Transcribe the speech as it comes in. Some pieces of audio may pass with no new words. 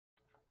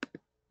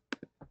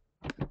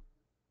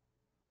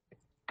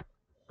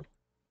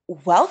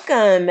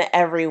Welcome,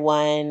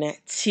 everyone,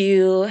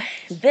 to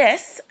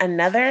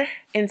another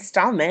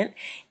installment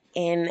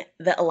in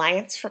the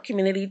Alliance for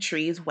Community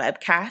Trees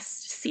webcast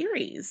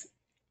series.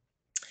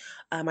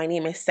 My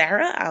name is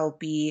Sarah. I'll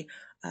be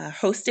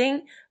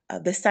hosting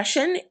this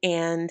session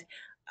and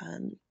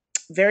um,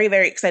 very,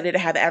 very excited to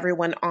have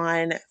everyone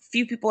on.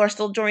 Few people are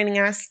still joining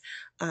us.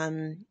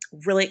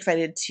 Really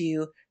excited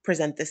to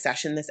present this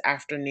session this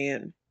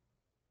afternoon.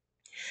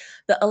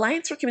 The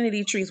Alliance for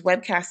Community Trees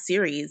webcast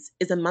series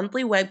is a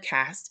monthly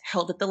webcast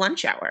held at the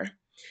lunch hour.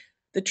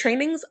 The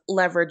trainings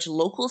leverage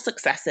local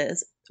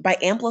successes by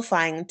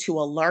amplifying to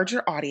a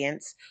larger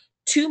audience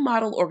two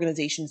model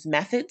organizations'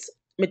 methods,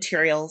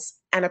 materials,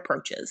 and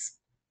approaches.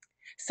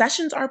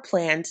 Sessions are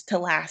planned to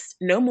last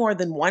no more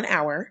than 1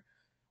 hour,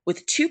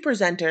 with two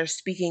presenters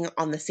speaking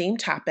on the same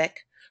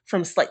topic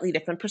from slightly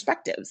different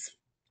perspectives,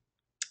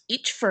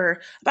 each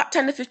for about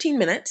 10 to 15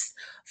 minutes,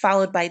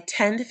 followed by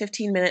 10 to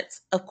 15 minutes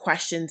of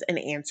questions and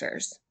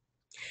answers.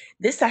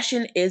 This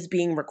session is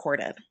being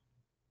recorded.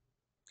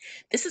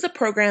 This is a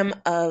program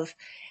of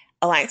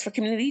Alliance for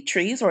Community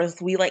Trees, or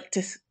as we like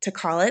to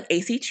call it,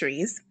 AC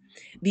Trees,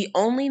 the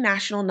only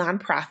national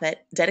nonprofit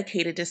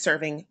dedicated to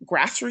serving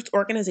grassroots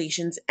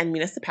organizations and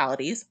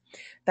municipalities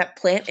that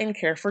plant and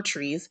care for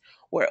trees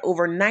where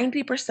over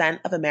 90%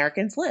 of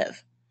Americans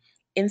live,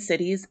 in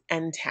cities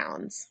and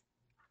towns.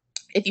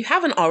 If you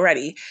haven't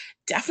already,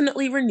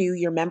 definitely renew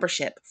your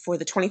membership for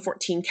the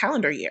 2014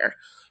 calendar year.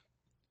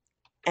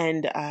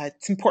 And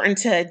it's important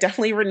to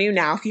definitely renew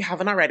now if you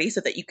haven't already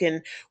so that you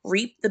can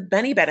reap the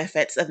many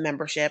benefits of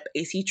membership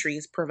AC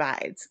Trees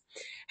provides.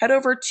 Head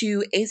over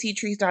to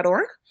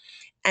actrees.org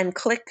and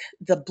click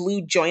the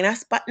blue Join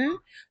Us button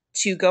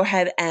to go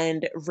ahead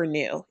and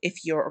renew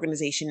if your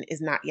organization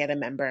is not yet a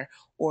member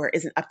or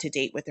isn't up to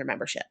date with their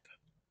membership.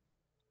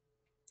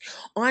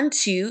 On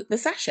to the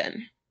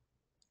session.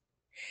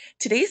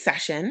 Today's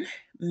session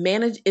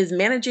is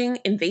managing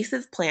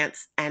invasive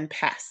plants and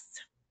pests.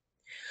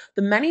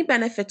 The many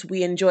benefits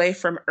we enjoy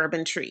from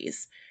urban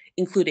trees,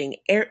 including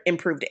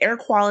improved air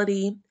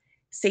quality,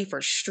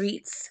 safer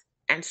streets,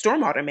 and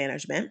stormwater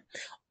management,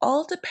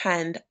 all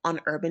depend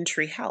on urban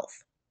tree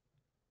health.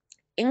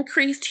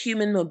 Increased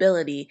human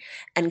mobility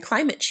and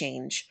climate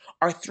change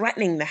are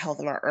threatening the health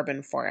of our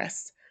urban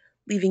forests,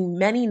 leaving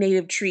many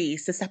native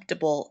trees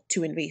susceptible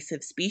to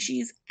invasive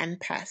species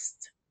and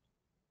pests.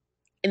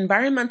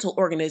 Environmental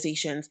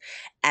organizations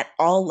at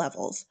all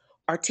levels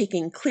are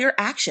taking clear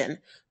action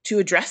to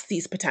address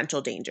these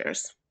potential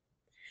dangers.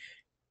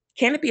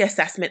 Canopy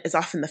assessment is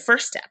often the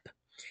first step,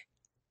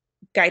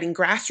 guiding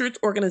grassroots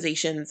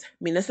organizations,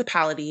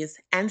 municipalities,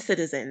 and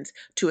citizens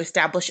to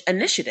establish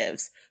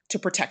initiatives to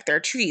protect their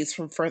trees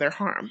from further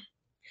harm.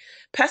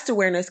 Pest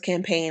awareness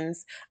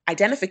campaigns,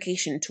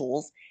 identification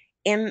tools,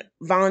 and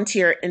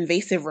volunteer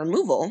invasive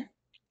removal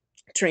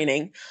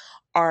training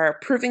are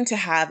proving to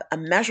have a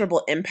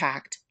measurable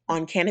impact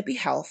on canopy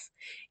health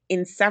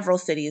in several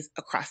cities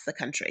across the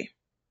country.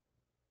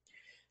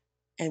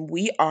 And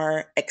we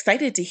are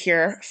excited to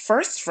hear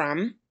first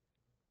from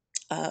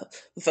the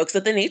folks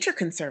at the Nature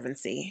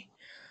Conservancy.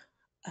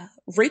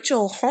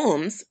 Rachel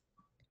Holmes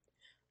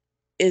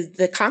is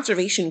the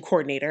conservation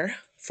coordinator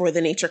for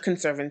the Nature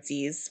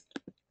Conservancy's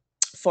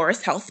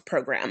Forest Health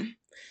Program,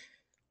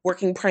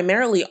 working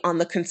primarily on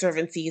the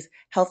Conservancy's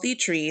Healthy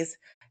Trees,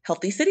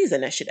 Healthy Cities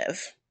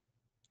initiative.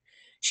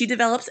 She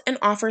develops and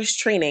offers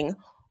training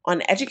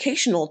on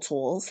educational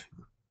tools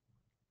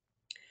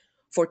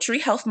for tree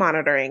health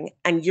monitoring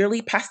and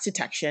yearly pest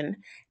detection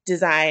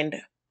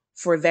designed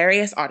for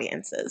various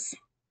audiences.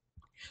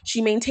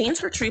 She maintains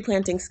her tree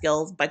planting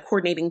skills by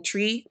coordinating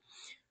tree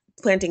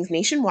plantings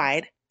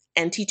nationwide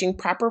and teaching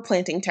proper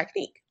planting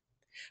technique.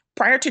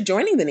 Prior to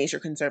joining the Nature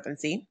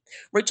Conservancy,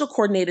 Rachel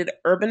coordinated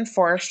urban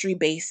forestry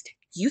based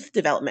youth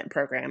development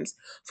programs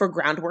for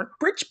Groundwork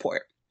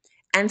Bridgeport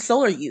and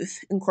Solar Youth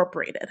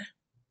Incorporated.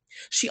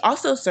 She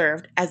also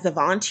served as the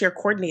volunteer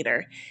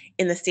coordinator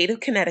in the state of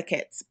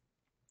Connecticut's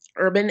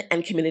Urban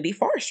and Community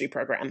Forestry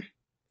Program.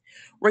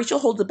 Rachel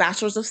holds a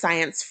Bachelor's of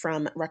Science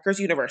from Rutgers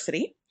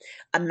University,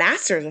 a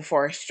Master's of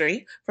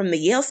Forestry from the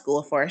Yale School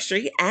of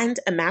Forestry, and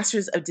a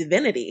Master's of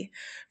Divinity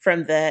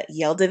from the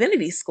Yale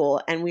Divinity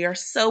School. And we are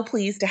so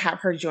pleased to have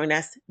her join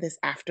us this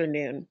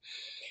afternoon.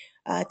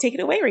 Take it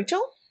away,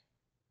 Rachel.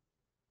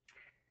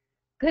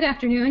 Good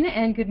afternoon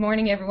and good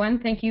morning, everyone.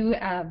 Thank you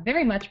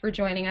very much for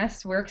joining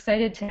us. We're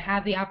excited to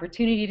have the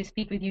opportunity to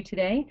speak with you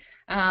today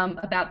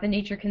about the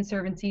Nature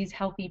Conservancy's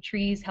Healthy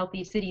Trees,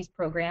 Healthy Cities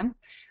program.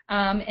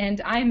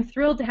 And I'm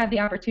thrilled to have the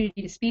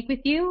opportunity to speak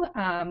with you.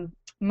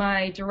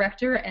 My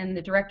director and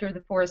the director of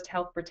the Forest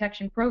Health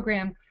Protection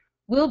Program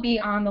will be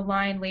on the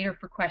line later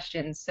for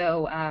questions.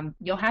 So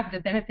you'll have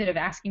the benefit of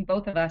asking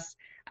both of us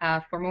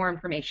for more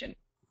information.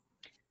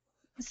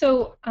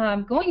 So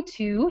I'm going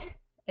to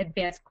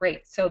advance.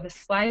 Great. So the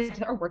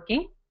slides are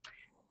working.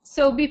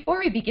 So before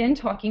we begin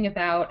talking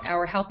about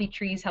our Healthy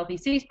Trees, Healthy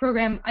Cities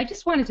program, I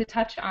just wanted to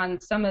touch on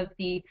some of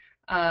the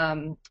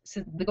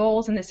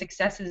goals and the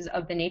successes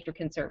of the Nature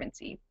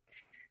Conservancy.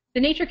 The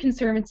Nature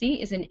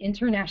Conservancy is an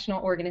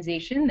international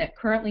organization that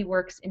currently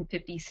works in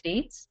 50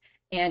 states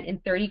and in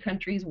 30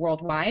 countries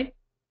worldwide.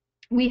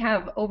 We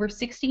have over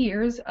 60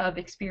 years of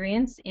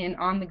experience in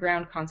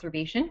on-the-ground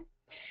conservation.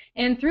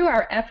 And through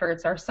our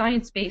efforts, our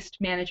science-based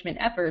management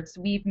efforts,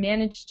 we've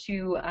managed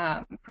to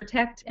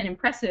protect an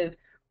impressive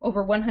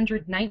over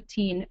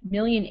 119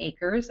 million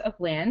acres of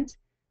land,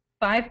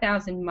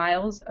 5,000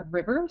 miles of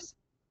rivers,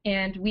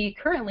 and we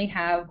currently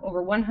have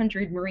over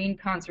 100 marine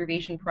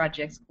conservation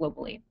projects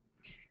globally.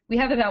 We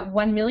have about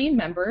 1 million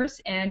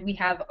members, and we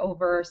have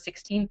over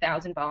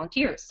 16,000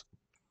 volunteers.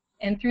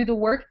 And through the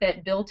work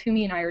that Bill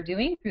Toomey and I are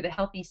doing through the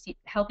Healthy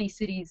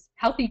Trees,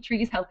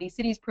 Healthy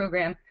Cities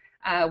program,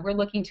 we're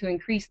looking to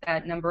increase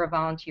that number of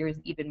volunteers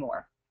even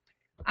more.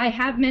 I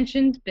have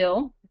mentioned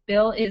Bill.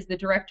 Bill is the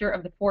director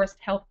of the Forest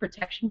Health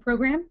Protection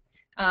Program,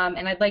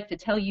 and I'd like to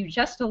tell you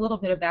just a little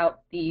bit about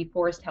the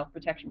Forest Health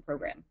Protection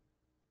Program.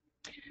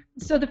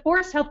 So the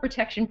Forest Health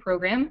Protection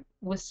Program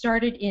was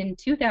started in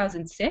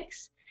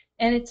 2006,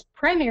 and its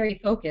primary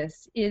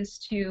focus is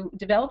to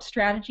develop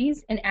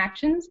strategies and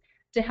actions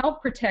to help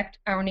protect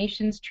our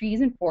nation's trees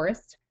and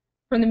forests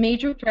from the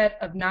major threat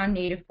of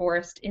non-native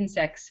forest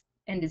insects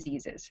and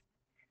diseases.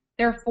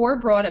 There are 4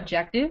 broad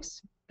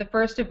objectives, the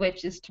first of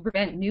which is to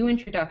prevent new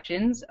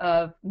introductions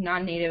of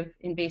non-native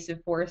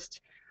invasive forest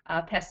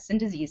pests and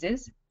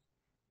diseases,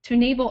 to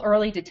enable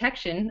early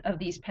detection of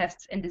these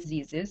pests and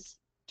diseases,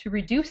 to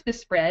reduce the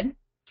spread,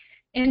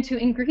 and to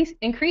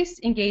increase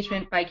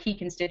engagement by key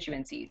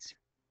constituencies.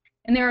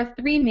 And there are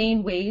 3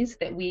 main ways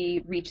that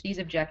we reach these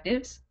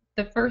objectives,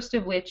 the first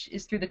of which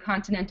is through the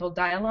Continental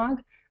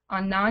Dialogue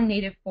on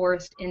Non-Native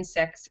Forest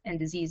Insects and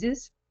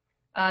Diseases.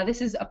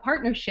 This is a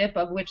partnership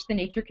of which the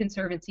Nature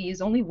Conservancy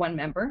is only one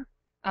member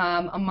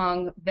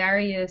among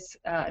various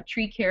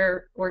tree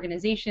care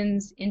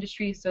organizations,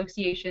 industry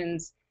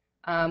associations.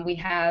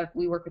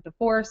 We work with the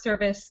Forest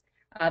Service.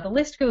 The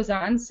list goes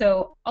on.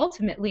 So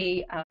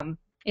ultimately,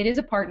 it is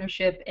a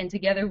partnership, and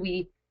together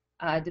we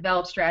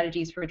develop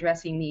strategies for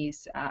addressing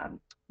these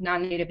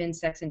non-native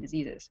insects and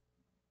diseases.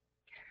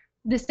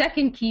 The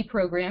second key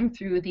program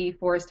through the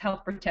Forest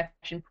Health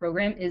Protection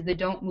Program is the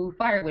Don't Move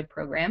Firewood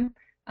program.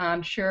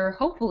 I'm sure,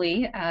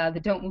 hopefully,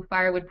 the Don't Move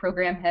Firewood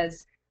program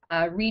has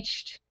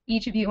reached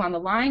each of you on the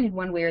line in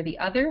one way or the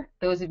other.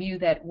 Those of you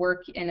that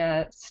work in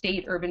a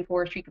state urban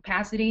forestry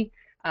capacity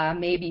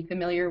may be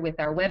familiar with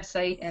our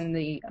website and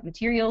the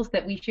materials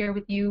that we share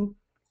with you.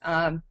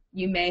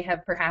 You may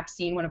have perhaps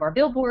seen one of our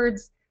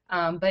billboards,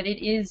 but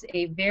it is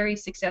a very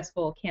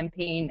successful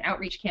campaign,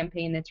 outreach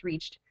campaign that's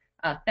reached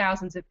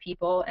thousands of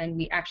people, and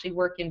we actually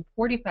work in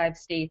 45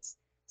 states.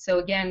 So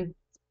again,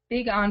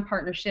 big on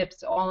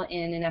partnerships, all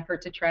in an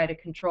effort to try to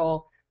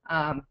control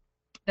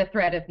the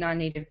threat of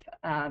non-native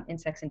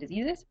insects and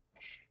diseases.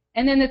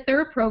 And then the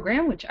third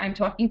program, which I'm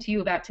talking to you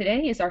about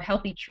today, is our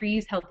Healthy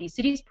Trees, Healthy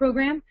Cities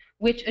program,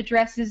 which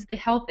addresses the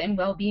health and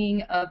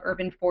well-being of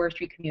urban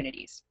forestry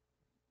communities.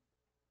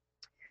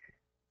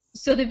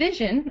 So the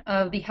vision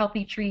of the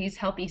Healthy Trees,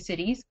 Healthy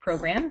Cities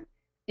program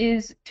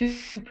is to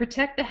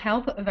protect the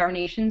health of our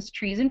nation's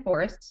trees and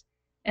forests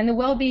and the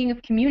well-being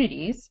of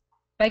communities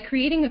by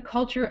creating a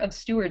culture of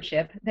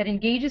stewardship that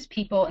engages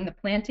people in the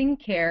planting,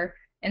 care,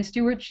 and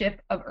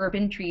stewardship of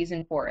urban trees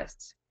and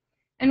forests.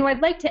 And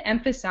I'd like to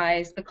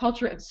emphasize the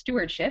culture of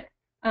stewardship.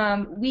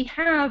 We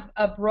have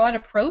a broad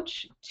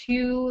approach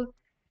to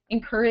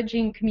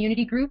encouraging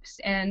community groups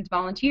and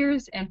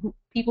volunteers and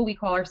people we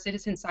call our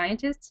citizen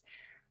scientists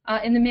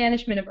in the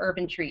management of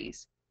urban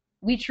trees.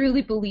 We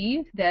truly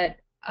believe that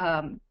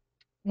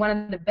one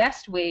of the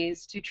best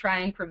ways to try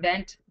and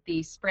prevent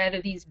the spread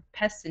of these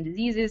pests and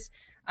diseases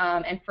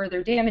and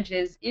further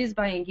damages is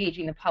by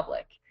engaging the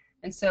public.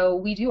 And so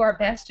we do our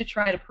best to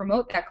try to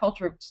promote that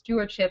culture of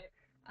stewardship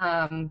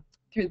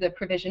through the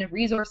provision of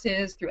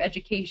resources, through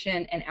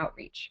education and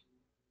outreach.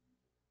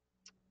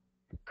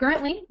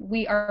 Currently,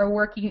 we are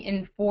working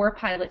in 4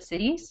 pilot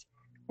cities.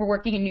 We're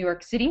working in New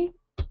York City.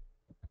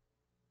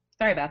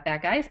 Sorry about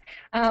that, guys.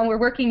 We're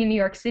working in New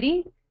York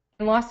City,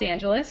 in Los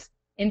Angeles,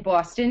 in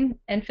Boston,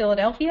 and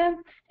Philadelphia,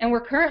 and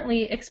we're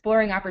currently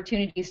exploring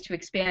opportunities to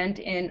expand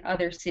in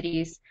other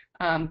cities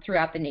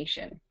throughout the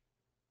nation.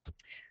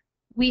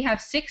 We have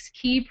 6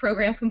 key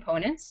program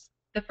components,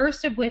 the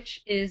first of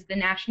which is the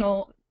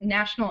national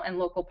and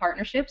local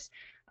partnerships.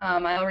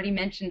 I already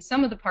mentioned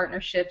some of the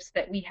partnerships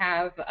that we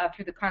have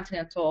through the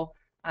Continental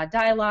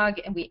Dialogue,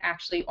 and we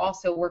actually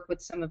also work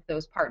with some of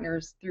those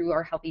partners through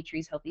our Healthy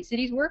Trees, Healthy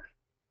Cities work.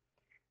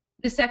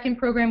 The second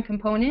program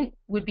component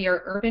would be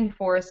our urban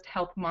forest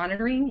health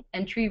monitoring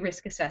and tree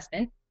risk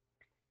assessment.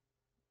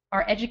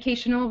 Our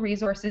educational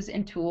resources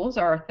and tools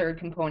are our third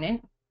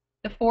component.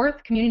 The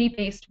fourth,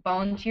 community-based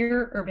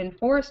volunteer urban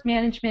forest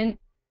management.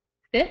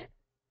 Fifth,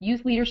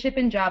 youth leadership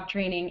and job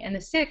training. And the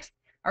sixth,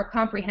 our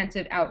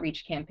comprehensive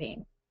outreach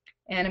campaign.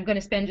 And I'm going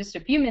to spend just a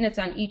few minutes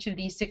on each of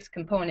these 6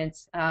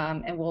 components,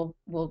 and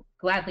we'll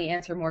gladly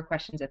answer more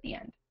questions at the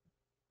end.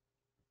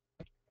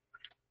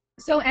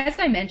 So as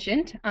I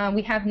mentioned,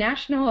 we have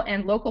national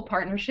and local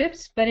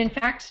partnerships, but in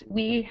fact,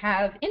 we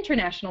have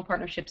international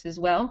partnerships as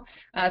well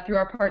through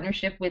our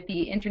partnership with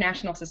the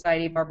International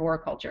Society of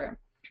Arboriculture.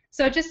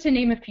 So just to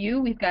name a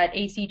few, we've got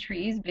AC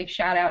Trees, big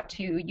shout out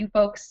to you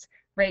folks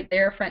right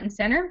there front and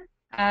center.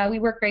 We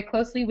work very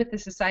closely with the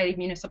Society of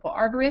Municipal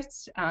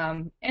Arborists,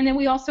 and then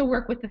we also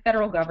work with the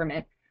federal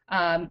government.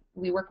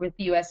 We work with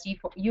the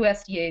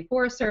USDA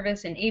Forest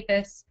Service and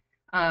APHIS,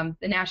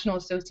 the National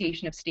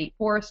Association of State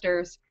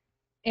Foresters,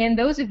 and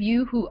those of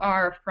you who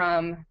are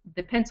from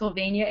the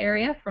Pennsylvania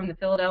area, from the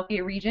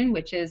Philadelphia region,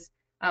 which is,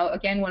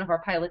 again, one of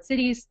our pilot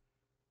cities,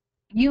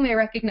 you may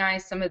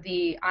recognize some of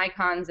the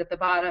icons at the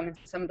bottom and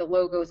some of the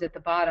logos at the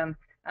bottom.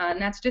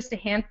 And that's just a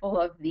handful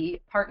of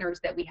the partners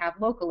that we have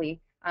locally.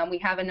 We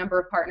have a number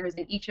of partners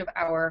in each of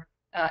our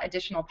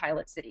additional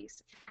pilot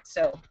cities.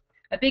 So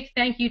a big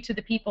thank you to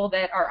the people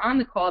that are on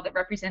the call that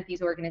represent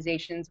these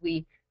organizations.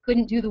 We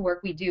couldn't do the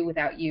work we do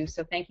without you,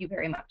 so thank you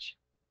very much.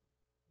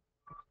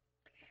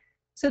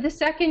 So the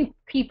second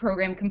key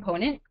program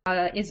component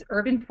is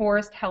urban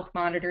forest health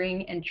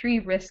monitoring and tree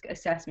risk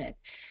assessment.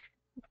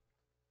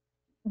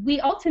 We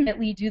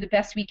ultimately do the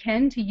best we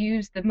can to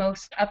use the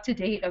most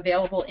up-to-date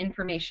available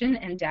information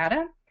and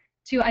data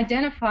to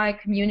identify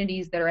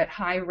communities that are at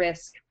high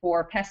risk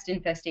for pest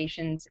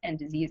infestations and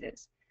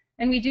diseases.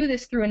 And we do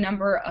this through a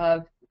number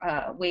of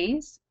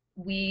ways.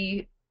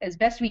 As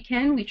best we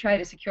can, we try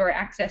to secure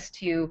access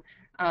to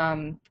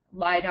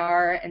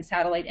LiDAR and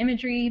satellite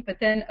imagery, but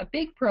then a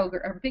big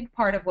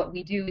part of what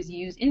we do is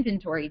use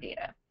inventory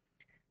data.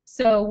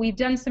 So we've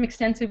done some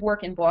extensive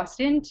work in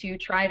Boston to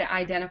try to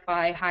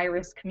identify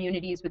high-risk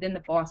communities within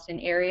the Boston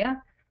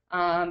area,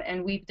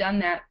 and we've done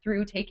that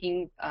through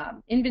taking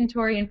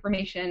inventory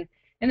information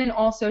and then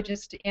also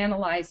just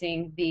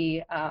analyzing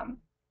the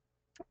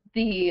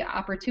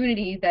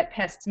opportunity that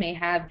pests may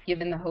have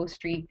given the host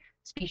tree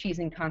species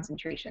and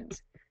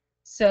concentrations.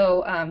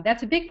 So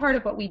that's a big part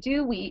of what we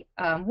do.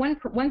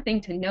 One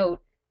thing to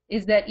note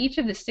is that each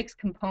of the 6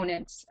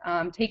 components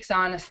takes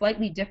on a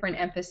slightly different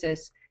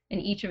emphasis in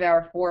each of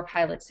our 4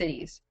 pilot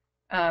cities.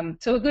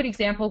 So a good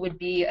example would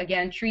be,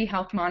 again, tree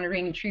health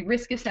monitoring and tree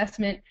risk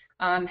assessment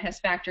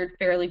has factored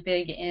fairly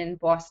big in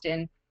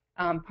Boston.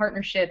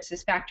 Partnerships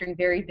is factoring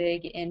very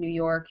big in New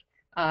York,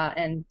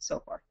 and so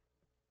forth.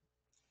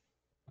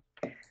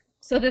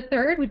 So the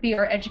third would be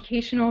our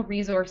educational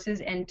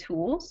resources and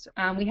tools.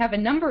 We have a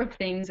number of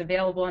things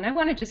available, and I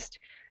want to just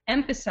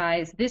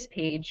emphasize this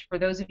page for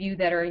those of you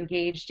that are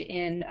engaged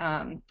in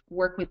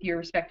work with your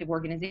respective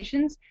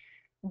organizations.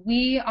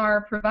 We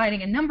are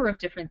providing a number of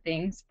different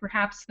things.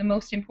 Perhaps the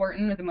most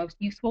important or the most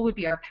useful would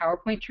be our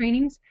PowerPoint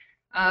trainings.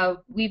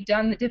 We've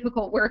done the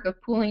difficult work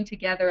of pooling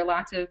together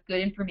lots of good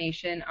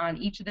information on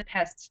each of the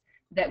pests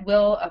that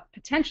will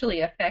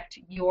potentially affect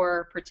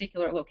your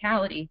particular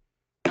locality.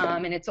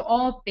 And it's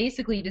all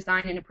basically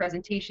designed in a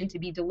presentation to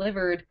be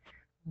delivered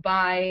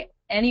by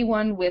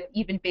anyone with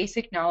even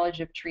basic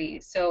knowledge of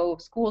trees. So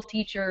school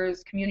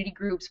teachers, community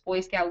groups, Boy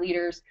Scout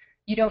leaders,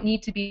 you don't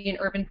need to be an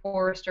urban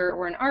forester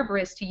or an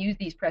arborist to use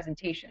these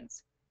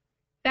presentations.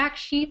 Fact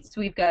sheets,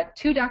 we've got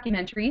 2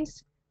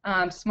 documentaries.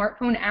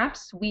 Smartphone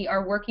apps, we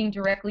are working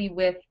directly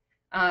with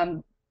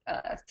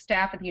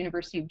staff at the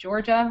University of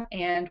Georgia,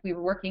 and we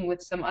were working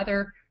with some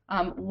other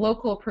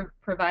local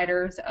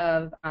providers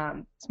of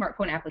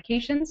smartphone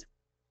applications.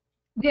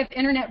 We have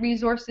internet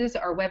resources.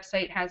 Our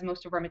website has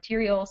most of our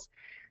materials.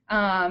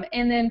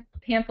 And then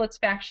pamphlets,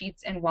 fact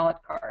sheets, and wallet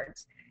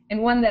cards.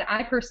 And one that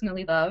I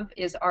personally love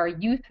is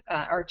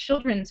our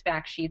children's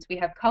fact sheets. We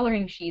have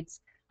coloring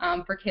sheets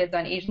for kids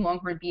on Asian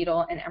longhorn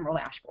beetle and emerald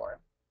ash borer.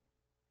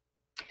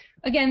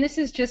 Again, this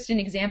is just an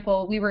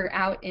example. We were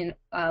out in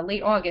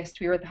late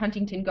August. We were at the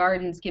Huntington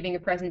Gardens giving a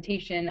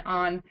presentation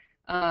on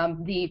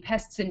the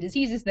pests and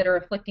diseases that are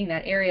afflicting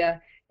that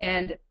area.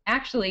 And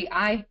actually,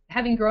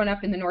 having grown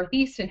up in the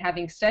Northeast and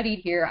having studied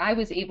here, I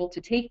was able to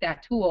take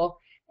that tool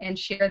and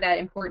share that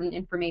important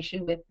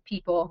information with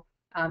people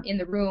in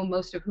the room,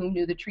 most of whom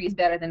knew the trees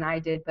better than I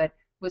did, but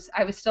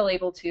I was still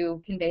able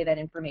to convey that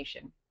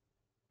information.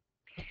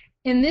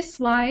 In this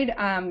slide,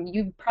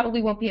 you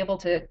probably won't be able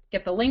to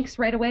get the links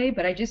right away,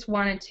 but I just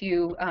wanted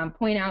to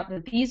point out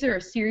that these are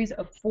a series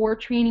of 4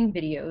 training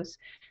videos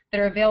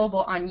that are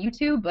available on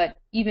YouTube, but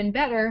even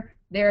better,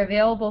 they're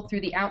available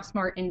through the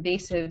Outsmart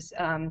Invasives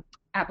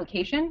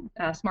application,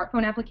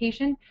 smartphone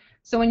application.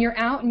 So when you're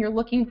out and you're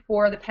looking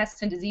for the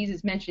pests and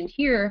diseases mentioned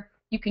here,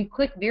 you can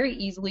click very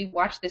easily,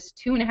 watch this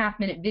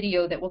 2.5-minute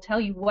video that will tell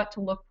you what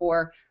to look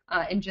for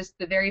and just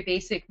the very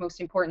basic, most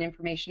important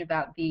information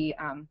about the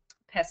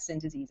pests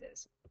and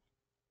diseases.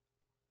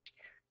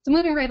 So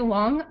moving right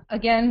along,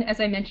 again, as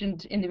I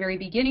mentioned in the very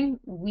beginning,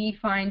 we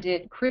find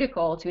it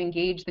critical to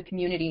engage the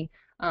community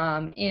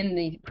in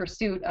the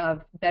pursuit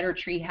of better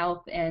tree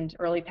health and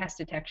early pest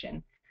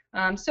detection.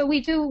 So we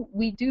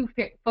do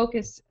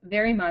focus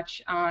very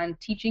much on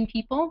teaching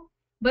people,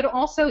 but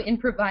also in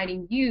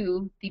providing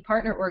you, the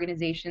partner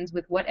organizations,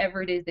 with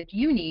whatever it is that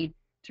you need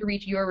to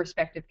reach your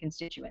respective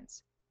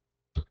constituents.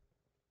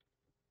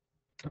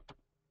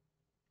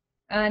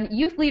 And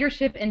youth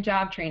leadership and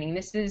job training.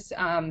 This is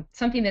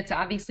something that's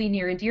obviously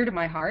near and dear to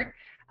my heart.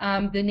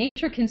 The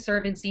Nature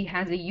Conservancy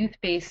has a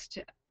youth-based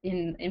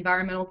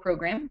environmental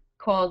program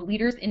called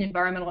Leaders in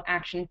Environmental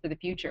Action for the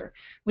Future,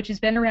 which has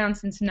been around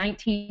since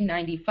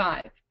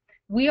 1995.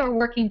 We are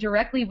working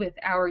directly with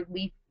our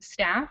LEAF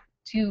staff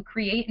to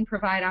create and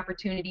provide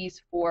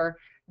opportunities for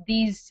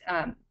these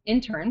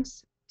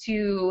interns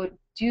to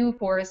do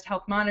forest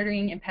health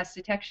monitoring and pest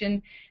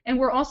detection, and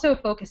we're also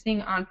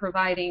focusing on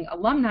providing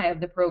alumni of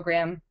the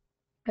program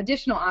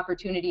additional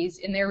opportunities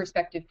in their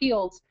respective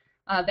fields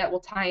that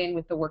will tie in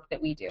with the work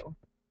that we do.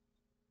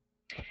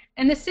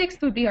 And the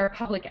sixth would be our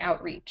public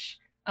outreach.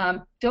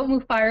 Don't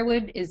Move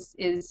Firewood is,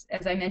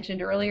 as I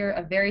mentioned earlier,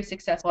 a very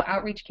successful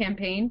outreach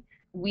campaign.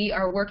 We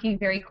are working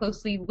very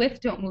closely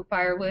with Don't Move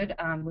Firewood,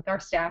 with our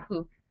staff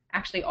who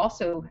actually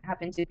also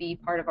happen to be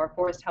part of our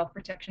forest health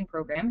protection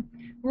program.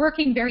 We're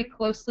working very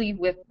closely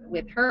with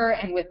her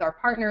and with our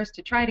partners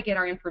to try to get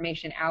our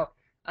information out.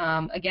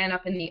 Again,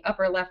 up in the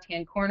upper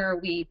left-hand corner,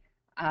 we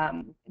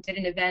did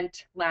an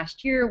event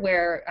last year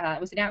where it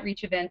was an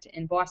outreach event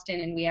in Boston,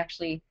 and we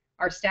actually,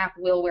 our staff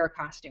will wear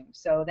costumes.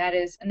 So that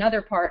is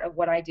another part of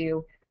what I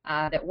do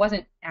that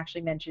wasn't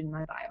actually mentioned in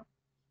my bio.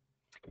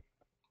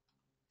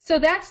 So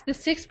that's the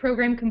 6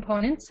 program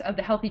components of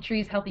the Healthy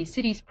Trees, Healthy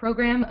Cities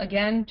program.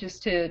 Again,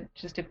 just a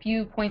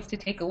few points to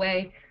take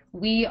away.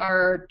 We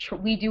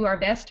do our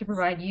best to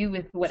provide you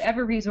with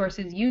whatever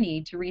resources you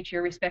need to reach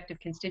your respective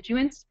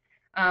constituents.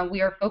 We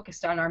are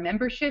focused on our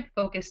membership,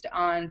 focused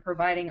on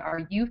providing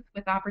our youth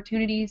with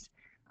opportunities,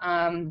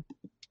 and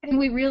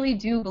we really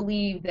do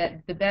believe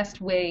that the best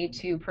way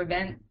to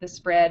prevent the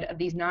spread of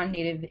these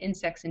non-native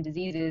insects and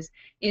diseases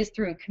is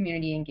through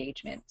community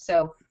engagement.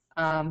 So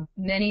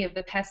many of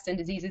the pests and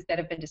diseases that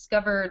have been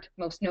discovered,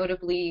 most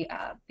notably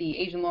the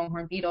Asian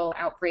longhorn beetle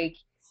outbreak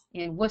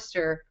in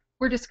Worcester,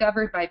 were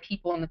discovered by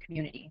people in the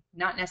community,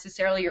 not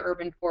necessarily your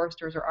urban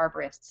foresters or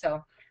arborists.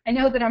 So I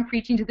know that I'm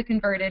preaching to the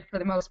converted for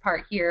the most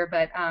part here,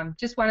 but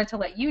just wanted to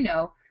let you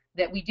know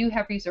that we do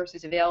have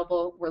resources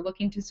available. We're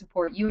looking to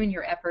support you in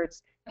your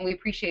efforts, and we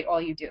appreciate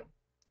all you do.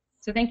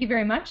 So thank you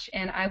very much,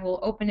 and I will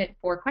open it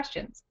for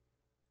questions.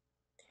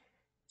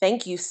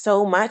 Thank you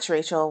so much,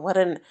 Rachel. What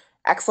an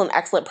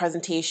excellent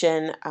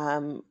presentation.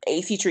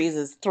 AC Trees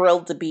is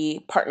thrilled to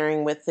be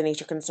partnering with the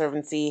Nature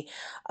Conservancy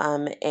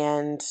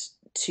and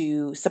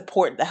to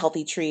support the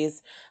Healthy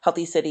Trees,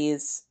 Healthy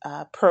Cities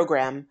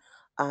program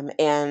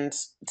and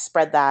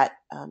spread that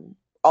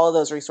all of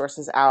those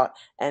resources out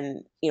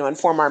and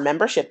inform our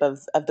membership of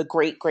the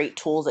great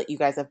tools that you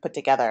guys have put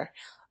together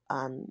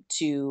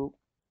to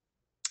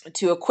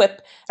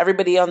equip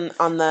everybody on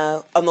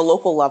the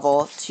local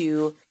level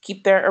to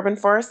keep their urban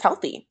forest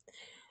healthy.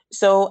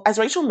 So as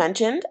Rachel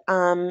mentioned,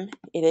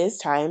 it is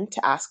time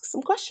to ask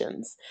some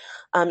questions.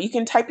 You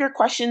can type your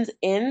questions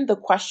in the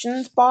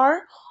questions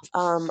bar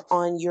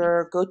on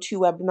your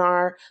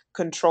GoToWebinar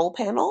control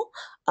panel.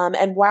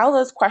 And while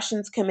those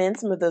questions come in,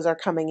 some of those are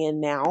coming in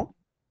now.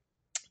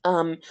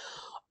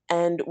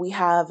 And we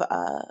have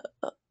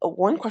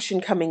one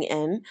question coming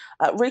in.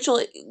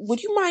 Rachel,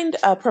 would you mind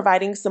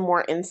providing some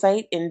more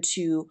insight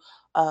into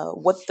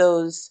what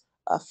those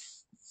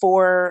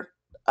 4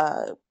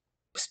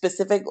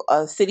 specific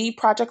city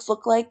projects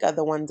look like,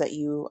 the ones that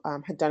you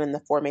had done in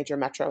the 4 major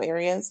metro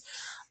areas?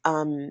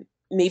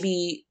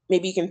 Maybe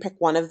you can pick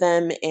one of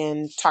them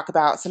and talk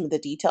about some of the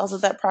details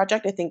of that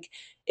project. I think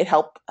it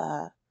helped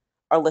our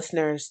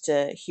listeners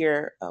to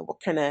hear what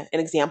kind of an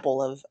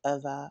example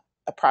of a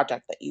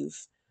project that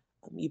you've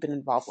been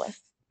involved with.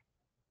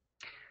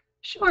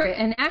 Sure,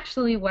 and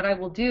actually what I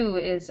will do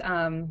is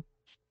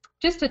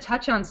just to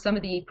touch on some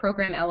of the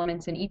program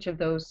elements in each of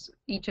those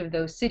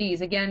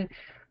cities. Again,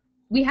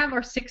 we have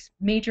our 6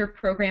 major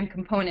program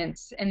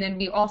components, and then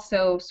we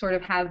also sort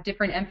of have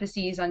different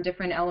emphases on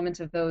different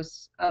elements of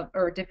those,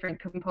 or different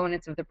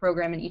components of the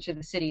program in each of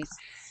the cities.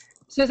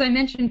 So as I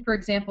mentioned, for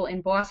example,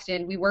 in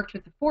Boston, we worked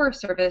with the Forest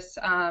Service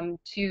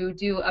to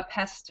do a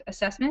pest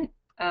assessment.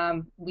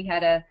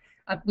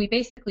 We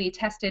basically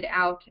tested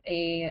out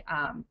a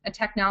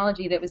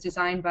technology that was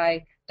designed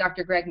by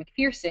Dr. Greg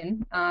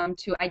McPherson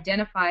to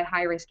identify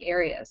high-risk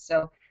areas.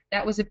 So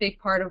that was a big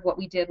part of what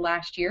we did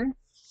last year.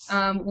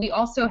 We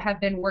also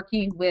have been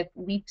working with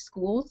LEAF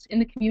schools in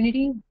the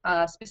community,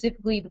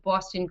 specifically the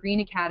Boston Green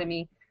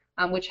Academy,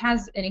 which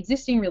has an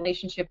existing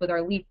relationship with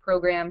our LEAF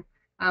program.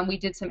 We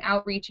did some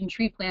outreach and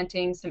tree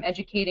planting, some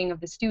educating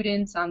of the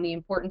students on the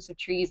importance of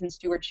trees and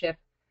stewardship.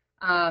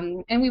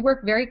 And we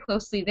work very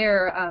closely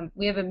there.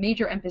 We have a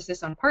major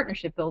emphasis on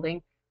partnership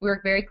building. We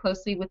work very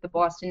closely with the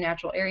Boston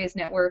Natural Areas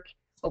Network.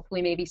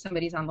 Hopefully maybe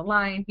somebody's on the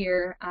line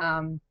here.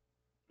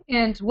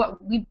 And what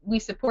we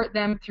support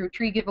them through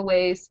tree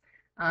giveaways,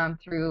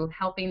 through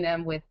helping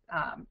them with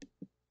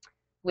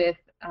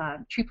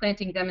tree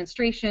planting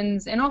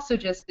demonstrations, and also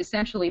just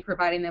essentially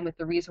providing them with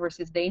the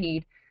resources they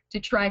need to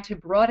try to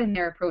broaden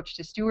their approach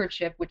to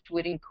stewardship, which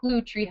would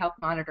include tree health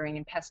monitoring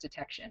and pest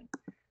detection.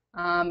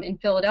 In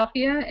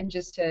Philadelphia,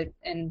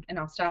 and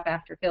I'll stop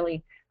after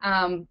Philly,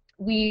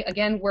 We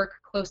again work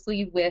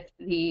closely with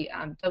the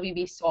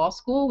WB Saul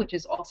School, which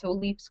is also a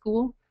LEAP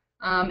school,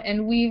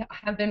 and we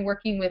have been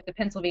working with the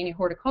Pennsylvania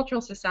Horticultural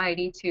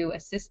Society to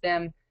assist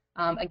them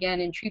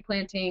again in tree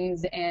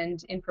plantings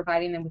and in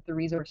providing them with the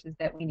resources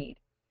that we need.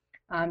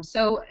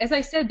 So as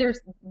I said,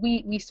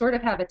 we sort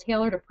of have a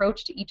tailored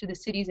approach to each of the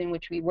cities in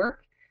which we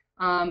work,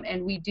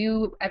 and we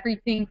do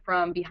everything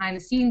from behind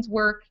the scenes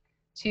work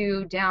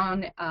to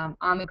down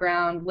on the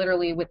ground,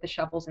 literally with the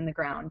shovels in the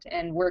ground.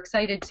 And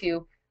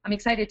I'm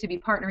excited to be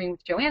partnering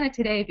with Joanna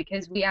today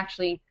because we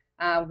actually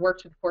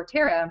worked with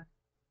Forterra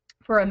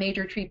for a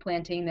major tree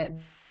planting that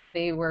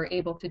they were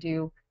able to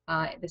do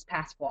this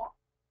past fall.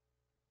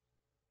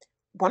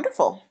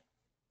 Wonderful.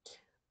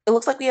 It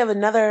looks like we have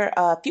another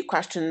few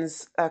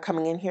questions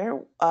coming in here.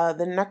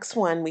 The next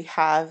one we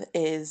have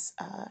is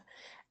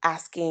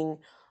asking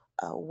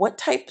what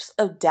types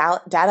of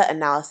data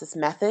analysis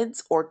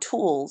methods or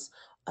tools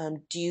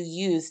do you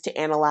use to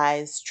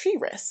analyze tree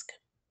risk?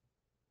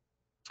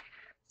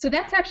 So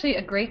that's actually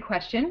a great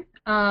question.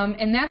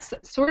 And that's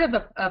sort of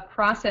a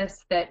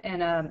process that,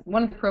 and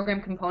one of the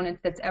program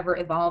components that's ever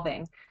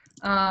evolving.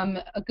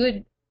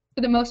 For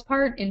the most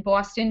part, in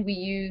Boston, we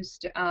use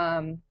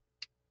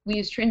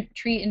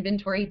tree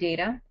inventory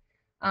data.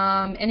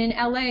 And in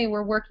LA,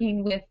 we're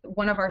working with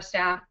one of our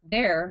staff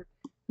there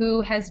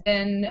who has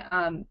been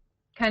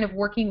kind of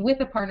working with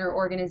a partner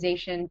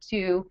organization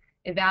to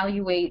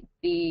evaluate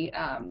the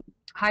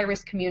high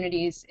risk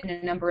communities in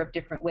a number of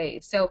different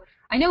ways. So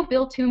I know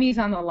Bill Toomey's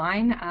on the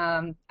line.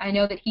 I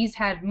know that he's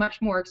had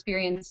much more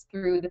experience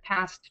through the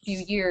past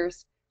few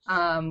years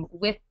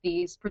with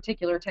these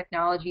particular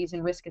technologies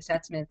and risk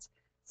assessments.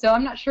 So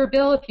I'm not sure,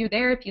 Bill, if you're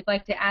there, if you'd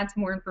like to add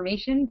some more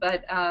information,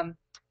 but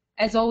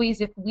as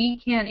always, if we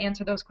can't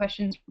answer those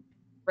questions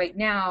right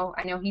now,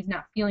 I know he's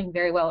not feeling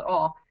very well at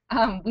all.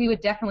 We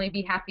would definitely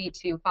be happy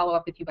to follow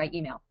up with you by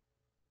email.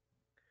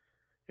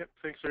 Yep,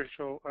 thanks,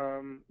 Rachel.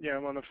 Yeah,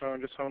 I'm on the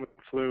phone, just home with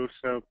the flu,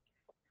 so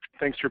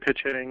thanks for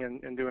pitch hitting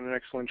and doing an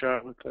excellent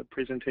job with the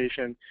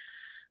presentation.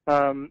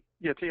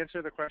 Yeah, to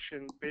answer the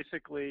question,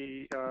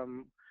 basically,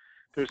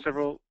 there's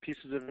several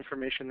pieces of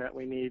information that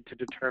we need to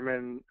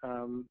determine,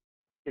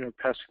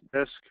 pest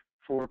risk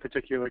for a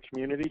particular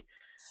community.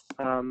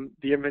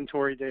 The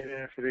inventory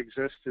data, if it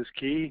exists, is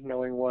key.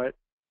 Knowing what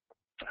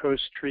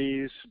host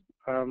trees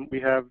we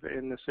have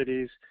in the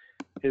cities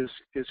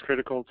is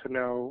critical to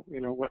know,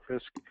 what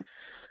risk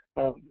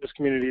those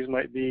communities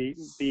might be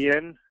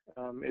in.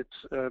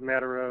 It's a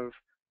matter of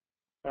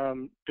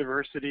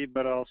diversity,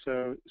 but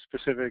also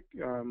specific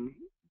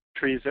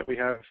trees that we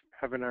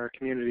have in our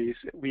communities.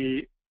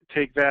 We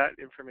take that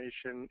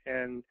information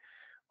and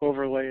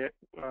overlay it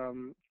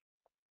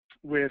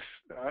with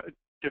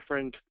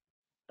different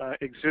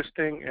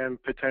existing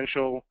and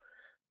potential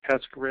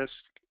pest risk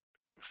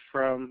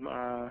from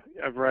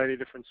a variety of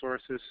different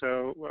sources.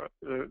 So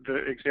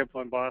the example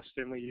in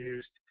Boston we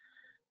used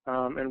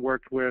and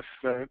worked with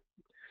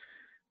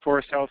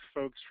Forest Health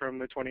folks from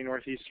the 20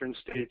 northeastern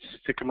states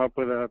to come up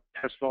with a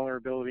pest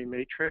vulnerability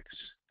matrix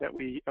that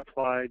we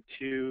applied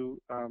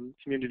to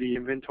community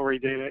inventory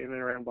data in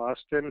and around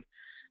Boston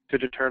to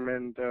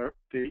determine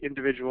the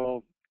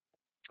individual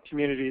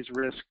community's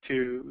risk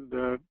to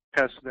the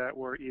pests that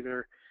were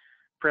either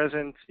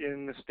present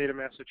in the state of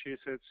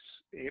Massachusetts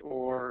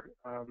or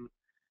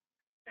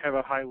have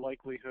a high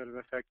likelihood of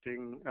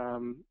affecting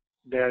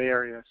that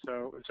area.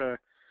 So it's a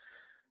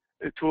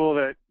tool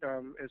that,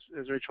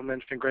 as Rachel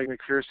mentioned, Greg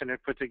McPherson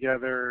had put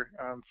together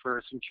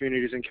for some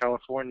communities in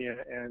California,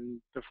 and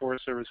the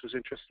Forest Service was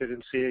interested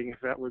in seeing if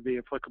that would be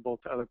applicable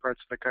to other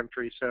parts of the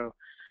country. So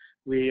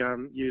we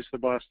used the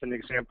Boston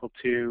example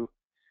to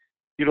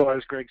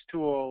utilize Greg's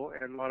tool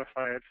and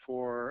modify it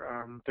for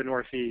the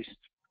Northeast.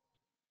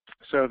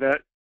 So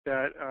that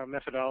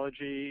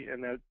methodology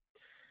and that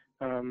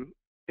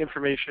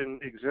information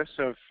exists.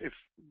 So if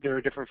there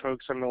are different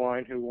folks on the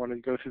line who want to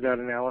go through that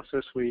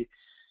analysis, we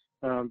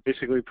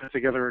basically put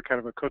together a kind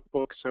of a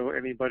cookbook so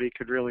anybody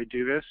could really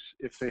do this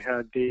if they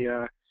had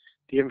the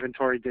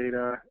inventory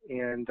data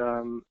and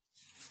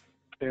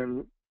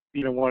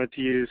wanted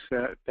to use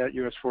that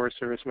U.S. Forest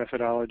Service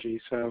methodology.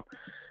 So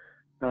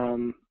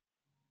I'll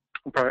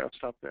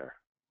stop there.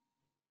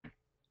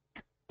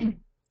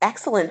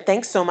 Excellent.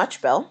 Thanks so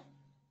much, Bill.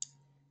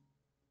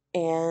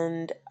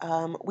 And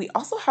we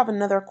also have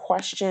another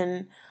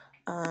question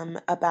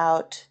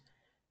about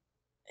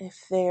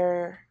if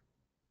there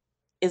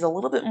is a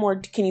little bit more,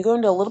 can you go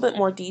into a little bit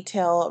more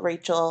detail,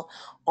 Rachel,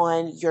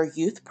 on your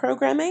youth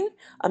programming?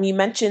 You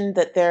mentioned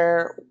that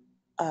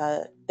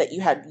that you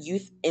had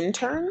youth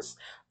interns.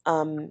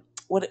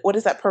 What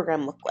does that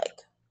program look like?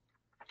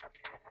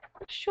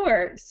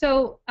 Sure.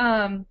 So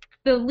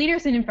the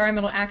Leaders in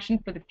Environmental Action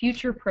for the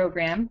Future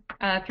program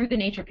through the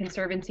Nature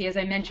Conservancy, as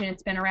I mentioned,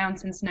 it's been around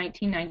since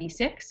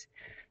 1996.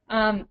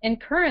 And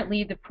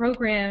currently the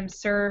program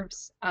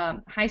serves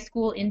high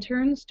school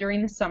interns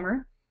during the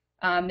summer.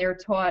 They're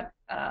taught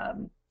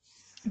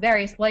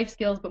various life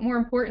skills, but more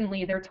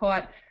importantly, they're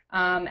taught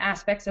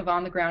aspects of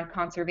on-the-ground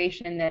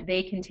conservation that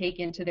they can take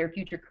into their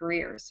future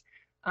careers.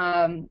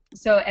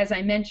 So as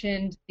I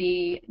mentioned,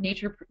 the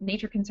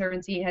Nature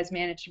Conservancy has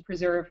managed to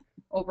preserve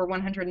over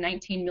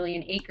 119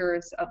 million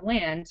acres of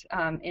land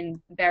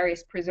in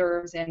various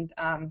preserves and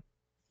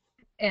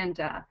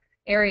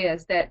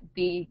areas that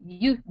the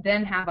youth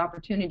then have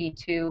opportunity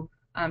to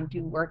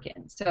do work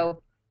in.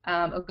 So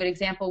a good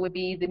example would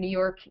be the New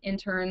York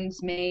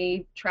interns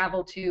may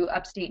travel to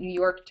upstate New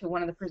York to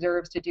one of the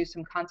preserves to do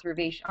some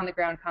conservation,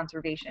 on-the-ground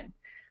conservation.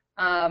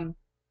 Um,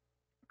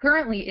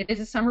 Currently, it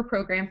is a summer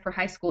program for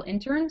high school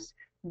interns.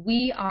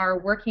 We are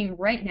working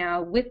right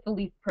now with the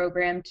LEAF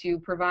program to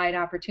provide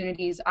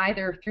opportunities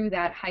either through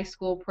that high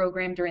school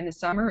program during the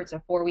summer, it's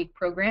a 4-week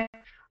program,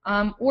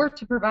 or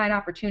to provide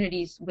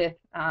opportunities with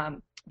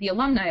the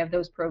alumni of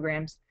those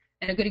programs.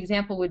 And a good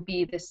example would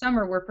be this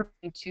summer we're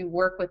preparing to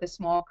work with a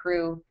small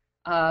crew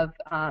of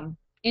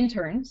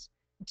interns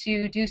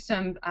to do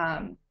some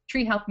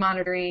tree health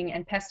monitoring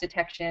and pest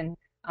detection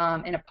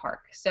in a park.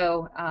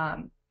 So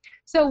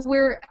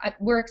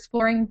we're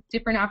exploring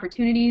different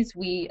opportunities.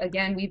 We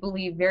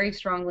believe very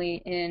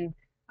strongly in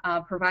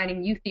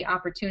providing youth the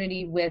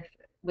opportunity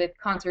with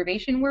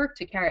conservation work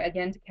to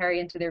carry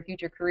into their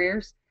future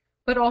careers,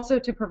 but also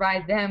to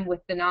provide them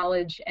with the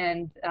knowledge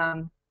and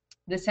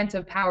the sense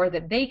of power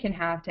that they can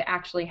have to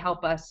actually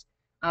help us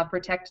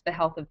protect the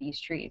health of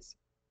these trees.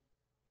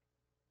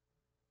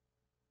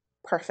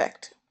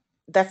 Perfect.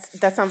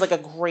 That sounds like a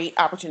great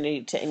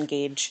opportunity to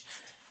engage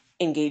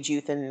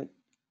youth and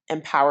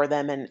empower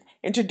them and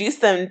introduce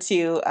them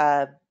to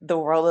the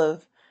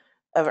world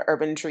of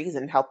urban trees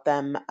and help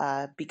them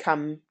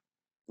become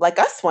like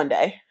us one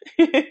day.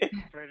 Can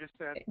I just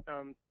add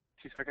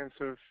 2 seconds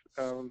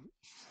of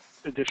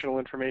additional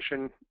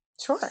information?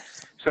 Sure.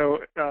 So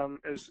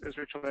as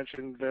Rachel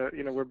mentioned,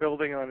 we're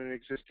building on an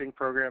existing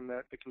program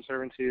that the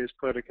Conservancy has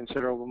put a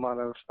considerable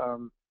amount of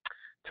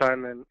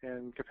time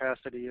and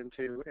capacity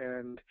into,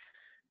 and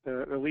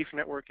the LEAF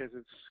network as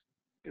it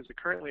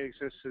currently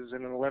exists is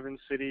in 11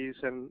 cities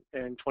and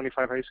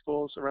 25 high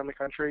schools around the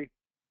country.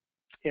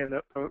 And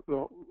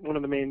one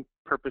of the main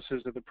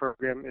purposes of the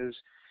program is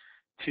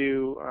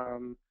to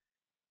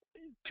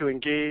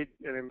engage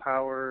and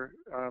empower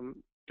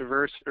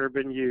diverse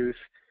urban youth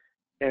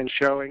and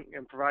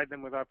provide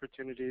them with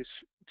opportunities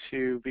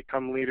to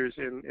become leaders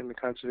in the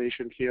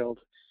conservation field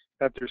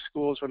at their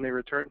schools when they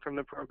return from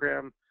the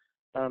program,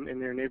 in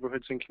their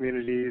neighborhoods and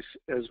communities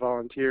as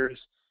volunteers,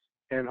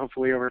 and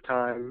hopefully over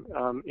time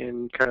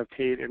in kind of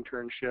paid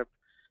internship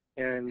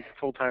and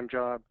full-time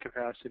job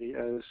capacity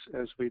as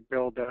we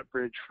build that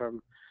bridge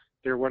from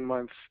their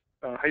 1-month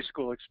high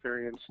school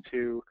experience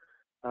to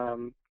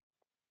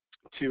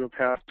a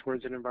path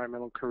towards an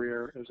environmental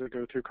career as they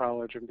go through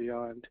college and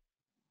beyond.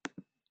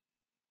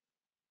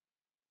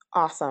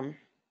 Awesome.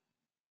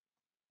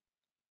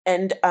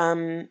 And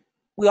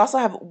we also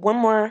have one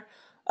more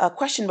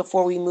question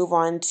before we move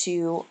on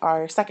to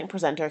our second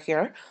presenter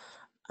here.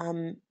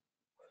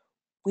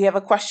 We have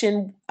a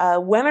question.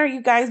 When are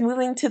you guys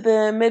moving to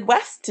the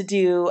Midwest to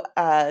do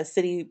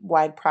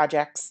citywide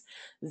projects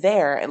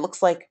there? It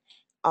looks like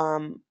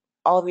all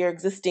of your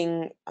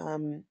existing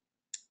local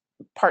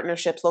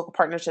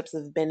partnerships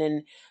have been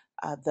in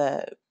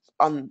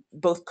on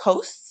both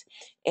coasts,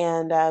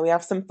 and we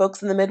have some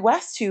folks in the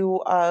Midwest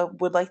who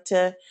would like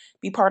to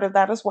be part of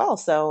that as well.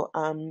 So,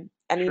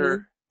 any Sure.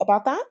 news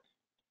about that?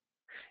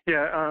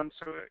 Yeah,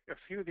 so a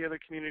few of the other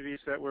communities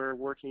that we're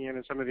working in,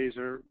 and some of these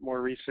are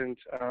more recent,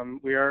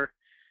 we are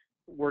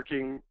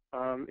working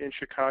in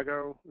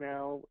Chicago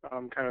now,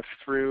 kind of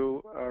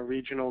through a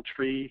regional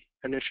tree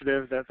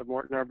initiative that the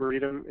Morton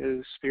Arboretum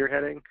is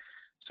spearheading.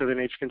 So the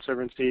Nature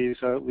Conservancy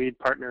is a lead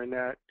partner in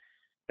that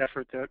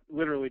effort that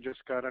literally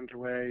just got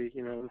underway,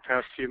 in the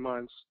past few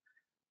months.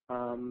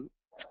 And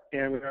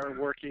we are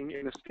working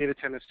in the state of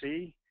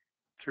Tennessee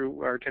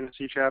through our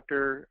Tennessee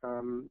chapter,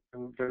 and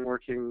we've been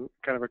working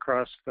kind of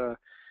across the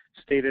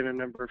state in a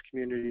number of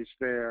communities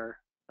there.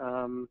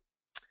 And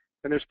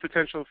there's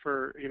potential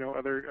for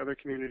other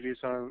communities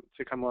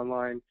to come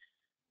online.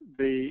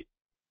 The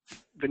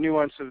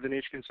nuance of the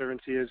Nature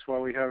Conservancy is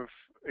while we have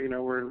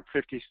we're in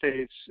 50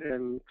 states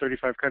and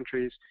 35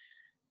 countries.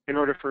 In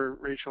order for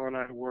Rachel and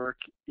I to work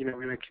in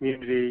a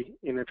community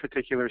in a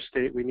particular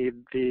state, we need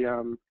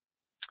the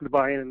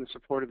buy-in and the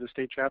support of the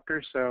state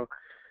chapter. So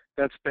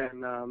that's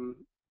been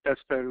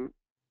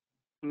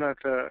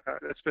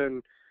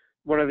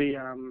one of the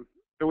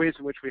ways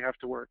in which we have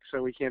to work.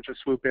 So we can't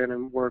just swoop in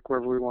and work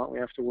wherever we want. We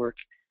have to work,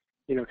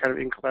 kind of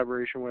in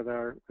collaboration with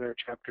our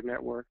chapter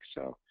network.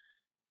 So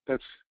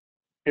that's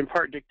in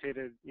part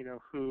dictated,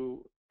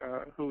 who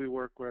we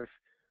work with,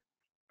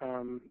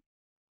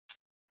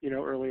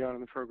 early on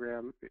in the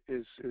program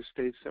is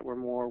states that were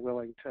more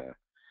willing to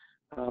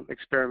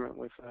experiment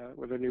with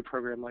a new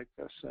program like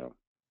this. So.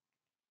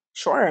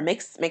 Sure,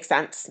 makes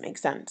sense.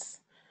 Makes sense.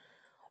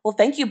 Well,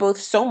 thank you both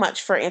so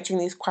much for answering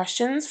these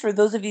questions. For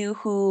those of you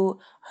whose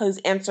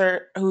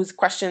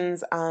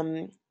questions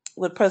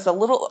would put us a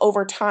little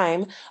over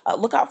time,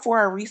 look out for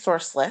our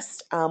resource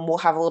list. We'll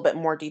have a little bit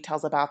more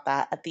details about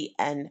that at the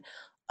end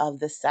of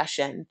the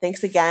session.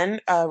 Thanks again,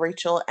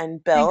 Rachel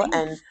and Bill,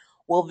 and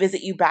We'll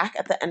visit you back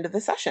at the end of the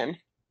session.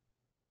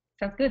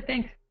 Sounds good,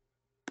 thanks.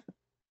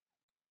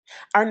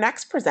 Our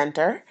next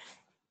presenter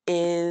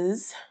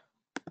is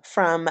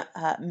from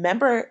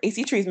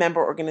AC Tree's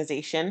member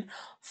organization,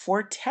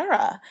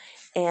 Forterra.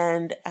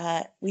 And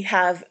we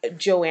have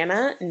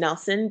Joanna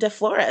Nelson de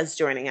Flores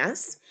joining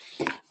us.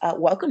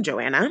 Welcome,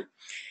 Joanna.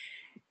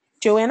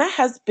 Joanna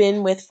has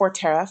been with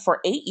Forterra for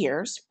 8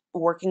 years,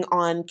 working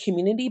on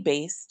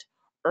community-based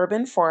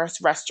urban forest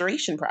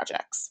restoration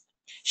projects.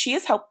 She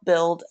has helped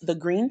build the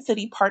Green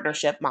City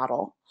Partnership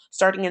model,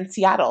 starting in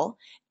Seattle,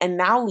 and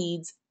now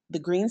leads the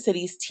Green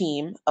Cities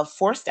team of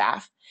 4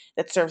 staff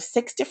that serves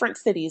 6 different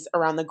cities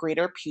around the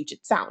greater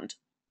Puget Sound.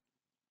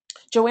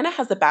 Joanna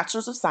has a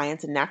Bachelor's of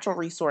Science in Natural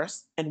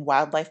Resource and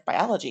Wildlife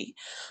Biology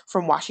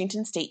from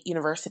Washington State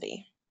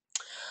University.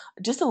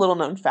 Just a little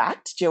known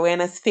fact,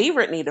 Joanna's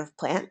favorite native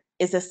plant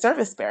is a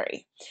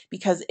serviceberry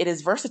because it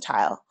is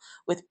versatile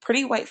with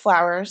pretty white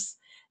flowers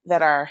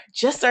that are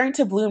just starting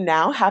to bloom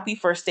now. Happy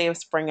first day of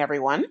spring,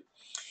 everyone.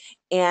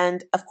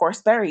 And of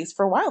course, berries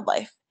for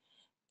wildlife.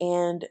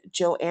 And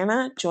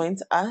Joanna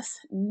joins us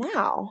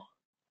now.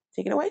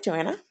 Take it away,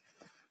 Joanna.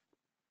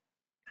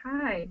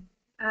 Hi,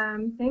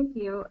 thank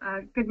you.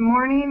 Good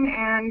morning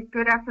and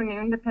good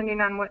afternoon, depending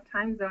on what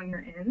time zone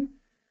you're in.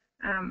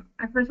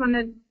 I first want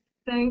to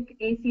thank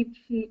AC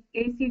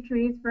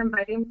Trees for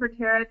inviting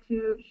Forterra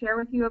to share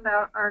with you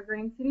about our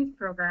Green Cities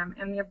program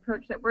and the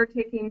approach that we're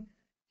taking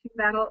to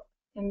battle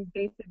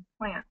invasive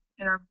plants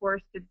in our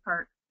forested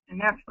parks and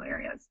natural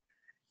areas.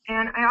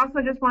 And I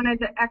also just wanted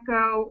to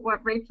echo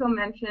what Rachel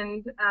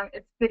mentioned.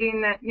 It's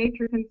fitting that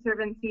Nature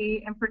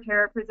Conservancy and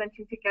Forterra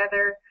presenting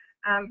together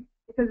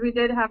because we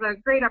did have a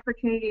great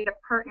opportunity to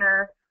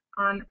partner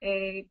on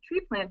a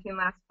tree planting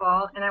last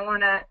fall, and I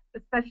want to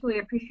especially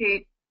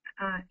appreciate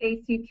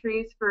AC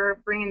Trees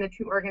for bringing the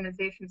 2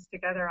 organizations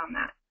together on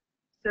that.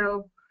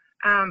 So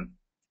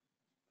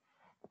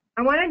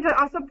I wanted to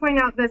also point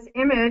out this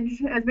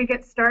image as we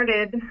get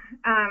started.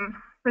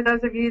 For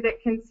those of you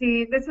that can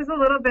see, this is a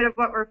little bit of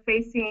what we're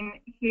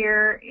facing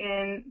here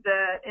in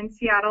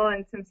Seattle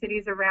and some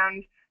cities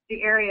around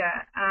the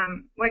area.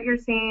 What you're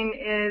seeing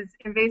is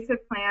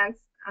invasive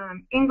plants.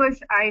 English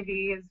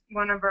ivy is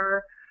one of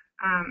our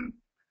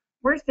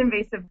worst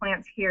invasive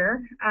plants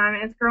here.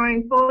 It's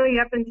growing fully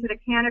up into the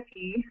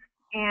canopy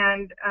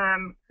and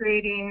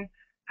creating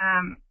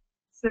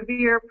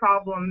severe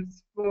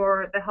problems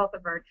for the health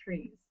of our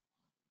trees.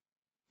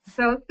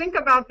 So think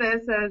about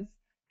this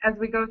as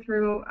we go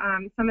through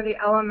some of the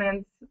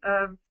elements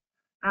of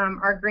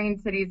our Green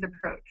Cities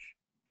approach.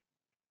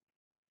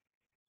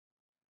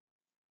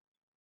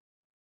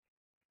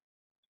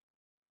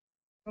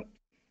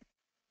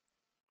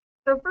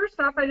 So first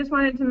off, I just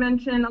wanted to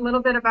mention a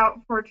little bit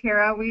about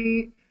Forterra.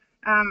 We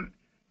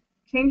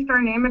changed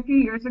our name a few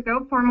years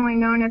ago, formerly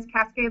known as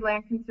Cascade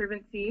Land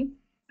Conservancy.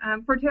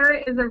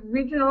 Forterra is a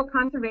regional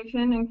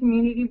conservation and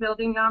community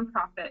building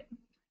nonprofit.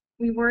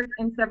 We work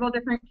in several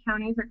different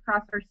counties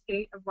across our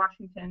state of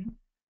Washington,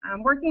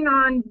 working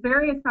on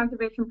various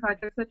conservation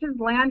projects such as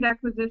land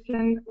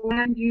acquisition,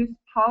 land use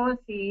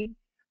policy,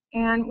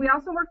 and we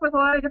also work with a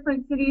lot of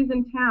different cities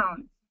and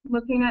towns,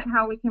 looking at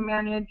how we can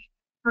manage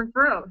for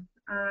growth,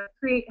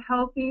 create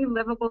healthy,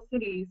 livable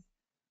cities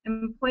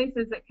in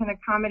places that can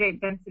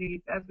accommodate densities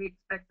as we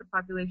expect the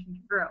population to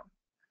grow.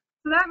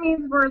 So that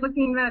means we're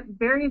looking at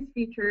various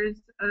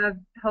features of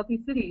healthy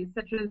cities,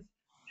 such as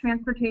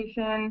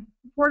transportation,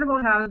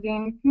 affordable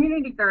housing,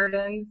 community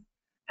gardens,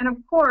 and of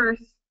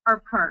course,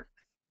 our parks.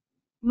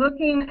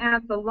 Looking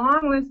at the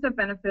long list of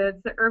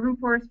benefits that urban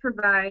forests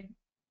provide,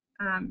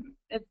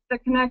 the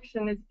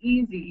connection is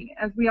easy.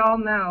 As we all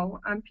know,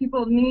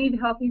 people need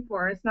healthy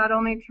forests, not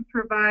only to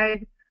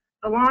provide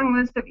a long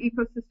list of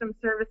ecosystem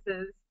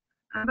services,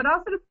 but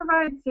also to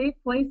provide safe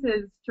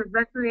places to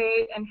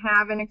recreate and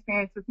have an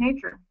experience with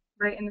nature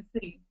right in the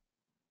city.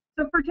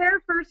 So Forterra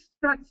first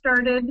got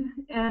started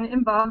and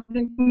involved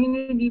in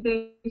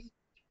community-based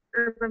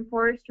urban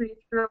forestry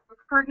through a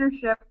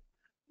partnership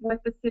with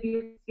the city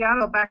of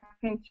Seattle back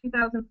in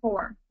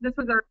 2004. This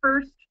was our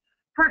first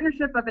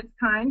partnership of its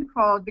kind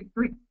called the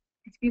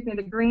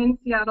Green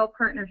Seattle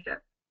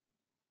Partnership.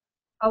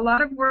 A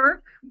lot of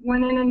work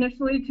went in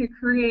initially to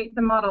create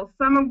the model,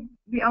 some of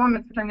the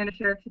elements which I'm going to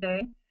share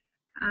today.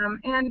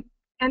 And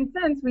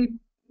since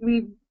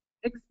we've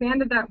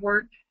expanded that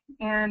work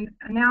and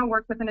now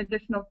work with an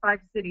additional 5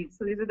 cities.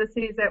 So these are the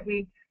cities that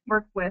we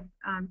work with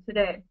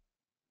today.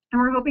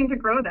 And we're hoping to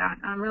grow that.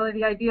 Really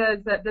the idea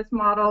is that this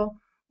model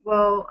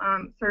will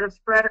sort of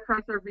spread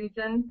across our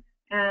region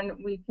and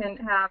we can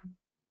have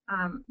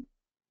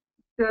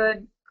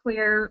good,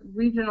 clear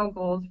regional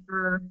goals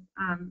for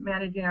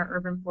managing our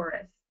urban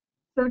forests.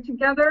 So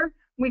together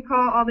we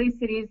call all these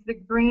cities the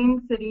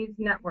Green Cities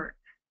Network.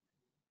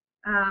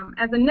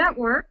 As a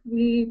network,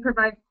 we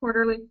provide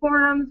quarterly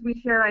forums, we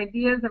share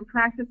ideas and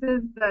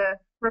practices, the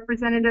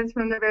representatives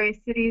from the various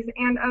cities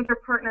and other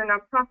partner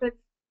nonprofits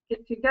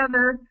get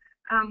together.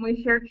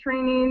 We share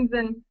trainings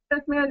and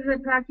best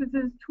management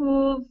practices,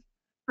 tools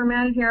for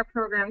managing our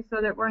programs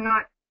so that we're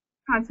not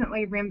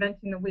constantly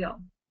reinventing the wheel.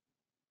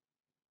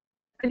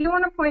 I do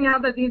want to point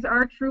out that these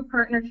are true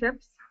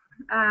partnerships,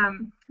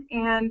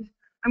 and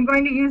I'm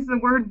going to use the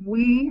word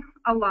we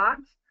a lot,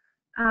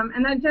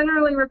 and that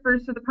generally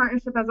refers to the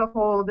partnership as a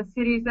whole, the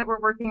cities that we're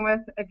working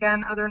with,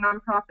 again, other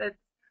nonprofits,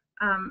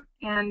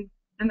 and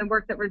the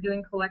work that we're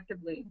doing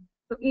collectively.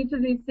 So each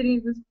of these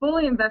cities is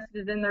fully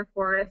invested in their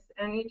forests,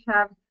 and each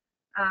have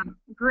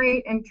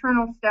great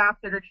internal staff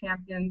that are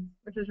champions,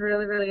 which is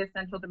really, really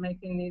essential to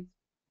making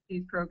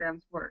these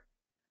programs work.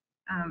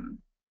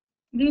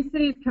 These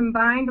cities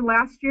combined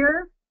last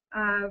year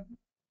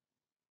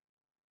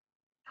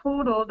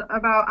totaled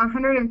about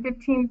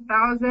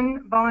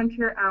 115,000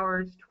 volunteer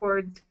hours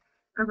towards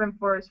urban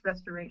forest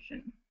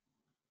restoration.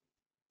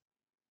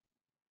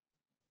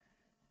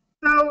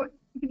 So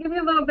to give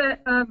you a little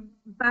bit of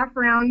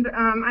background,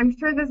 I'm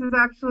sure this is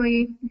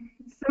actually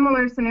a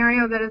similar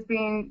scenario that is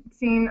being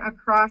seen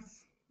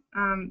across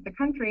the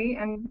country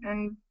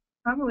and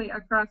probably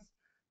across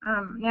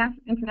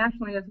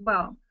internationally as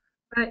well.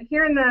 But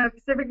here in the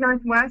Pacific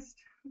Northwest,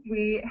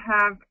 we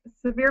have a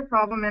severe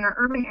problem in our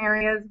urban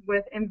areas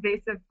with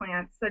invasive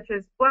plants such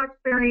as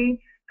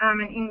blackberry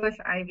and English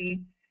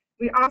ivy.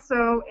 We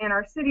also, in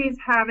our cities,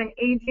 have an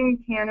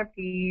aging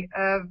canopy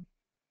of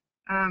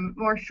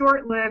more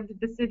short-lived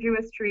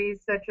deciduous trees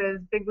such as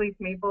bigleaf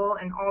maple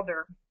and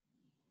alder.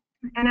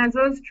 And as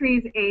those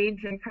trees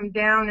age and come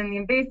down and the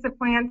invasive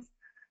plants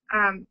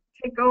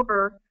take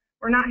over,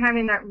 we're not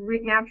having that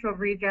natural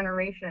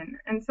regeneration.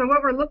 And so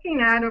what we're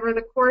looking at over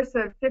the course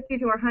of 50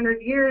 to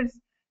 100 years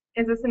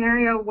is a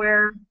scenario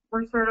where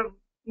we're sort of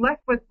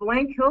left with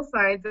blank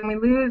hillsides and we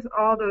lose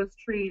all those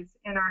trees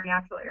in our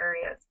natural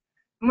areas.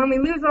 And when we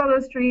lose all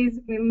those trees,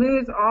 we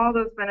lose all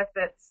those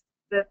benefits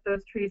that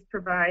those trees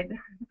provide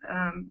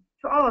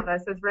to all of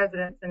us as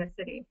residents in a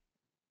city.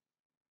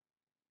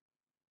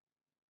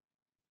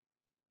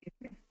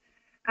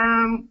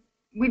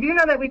 We do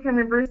know that we can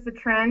reverse the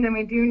trend, and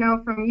we do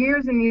know from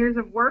years and years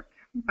of work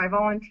by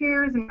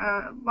volunteers and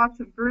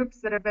lots of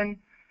groups that have been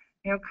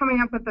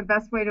coming up with the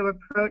best way to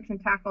approach and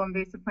tackle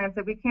invasive plants,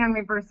 that we can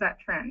reverse that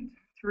trend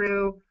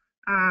through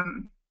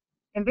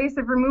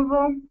invasive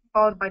removal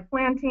followed by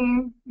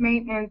planting,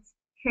 maintenance,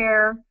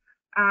 care,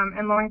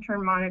 and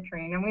long-term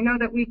monitoring. And we know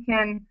that we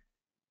can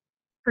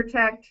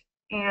protect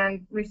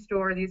and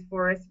restore these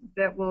forests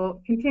that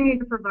will continue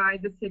to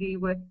provide the city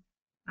with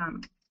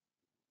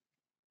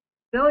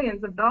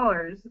billions of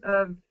dollars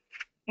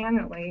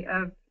annually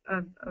of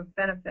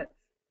benefits.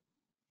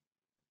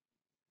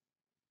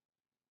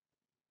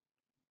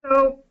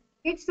 So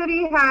each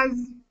city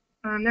has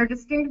their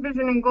distinct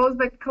vision and goals,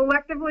 but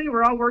collectively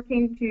we're all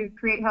working to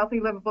create healthy,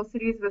 livable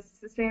cities with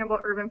sustainable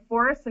urban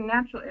forests and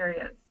natural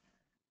areas.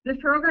 This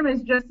program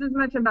is just as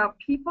much about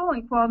people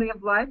and quality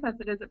of life as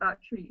it is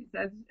about trees.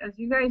 As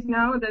you guys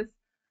know,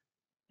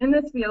 in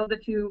this field, the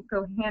two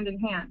go hand in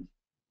hand.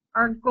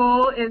 Our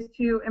goal is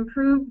to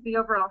improve the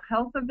overall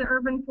health of the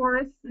urban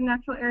forests and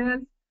natural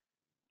areas.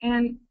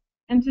 And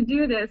to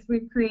do this,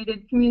 we've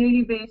created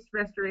community-based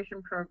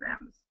restoration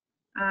programs.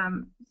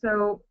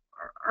 So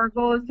our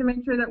goal is to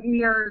make sure that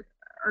we are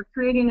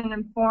creating an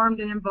informed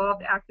and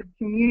involved active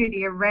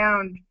community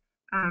around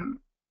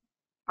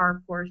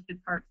our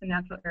forested parks and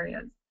natural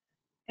areas.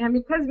 And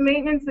because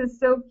maintenance is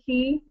so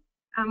key,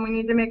 we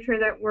need to make sure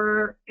that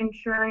we're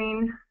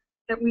ensuring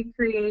that we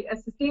create a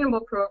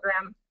sustainable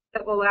program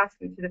that will last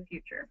into the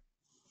future.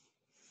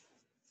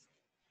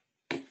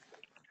 So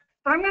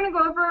I'm going to go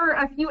over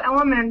a few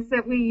elements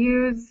that we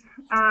use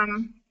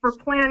for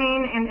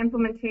planning and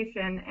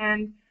implementation.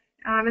 And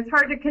it's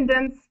hard to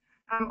condense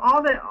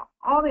all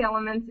the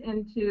elements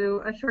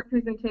into a short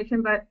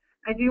presentation, but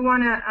I do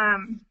want to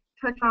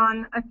touch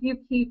on a few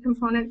key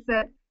components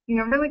that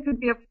really could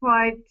be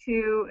applied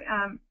to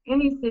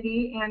any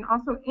city, and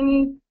also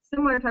any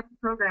similar type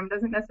of program. It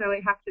doesn't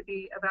necessarily have to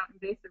be about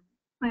invasive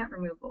plant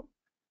removal.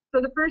 So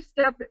the first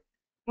step,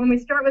 when we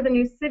start with a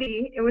new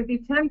city, it would be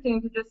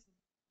tempting to just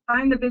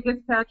find the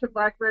biggest patch of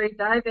blackberry,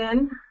 dive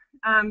in,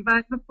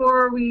 but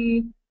before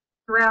we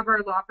grab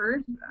our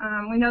loppers,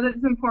 we know that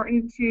it's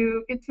important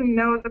to get to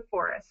know the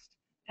forest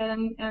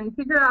and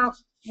figure out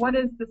what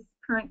is the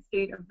current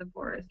state of the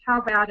forest, how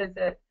bad is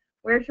it,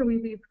 where should we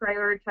be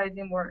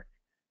prioritizing work.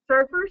 So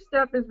our first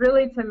step is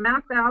really to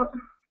map out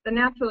the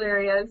natural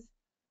areas.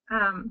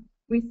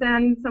 We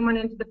send someone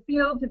into the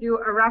field to do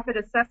a rapid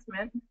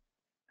assessment,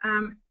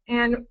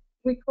 and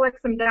we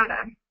collect some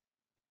data.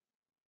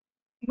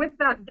 With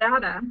that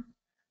data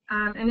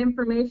and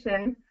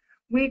information,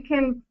 we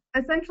can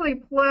essentially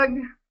plug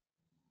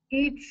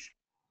each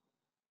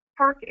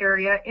park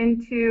area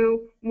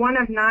into one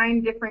of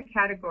 9 different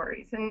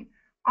categories. And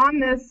on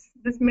this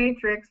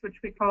matrix, which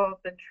we call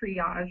the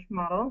triage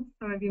model,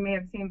 some of you may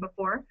have seen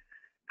before,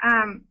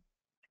 on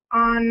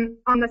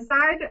the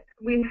side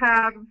we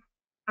have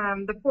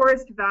the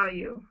forest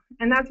value,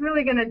 and that's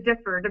really going to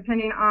differ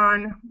depending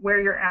on where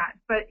you're at.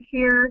 But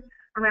here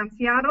around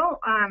Seattle,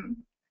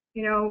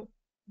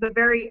 the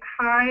very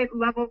high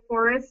level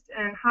forest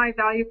and high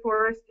value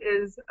forest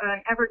is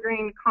an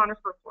evergreen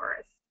conifer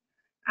forest.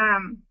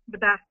 But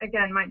that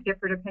again might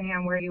differ depending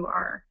on where you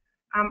are.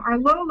 Our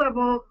low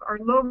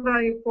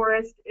value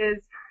forest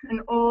is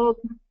an old,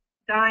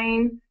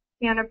 dying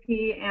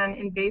canopy and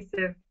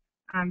invasive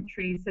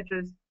trees such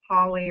as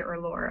holly or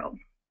laurel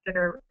that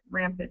are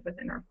rampant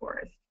within our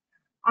forest.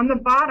 On the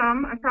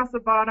bottom, across the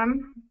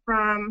bottom,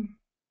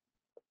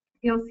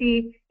 you'll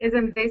see is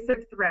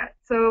invasive threat.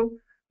 So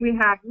we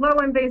have low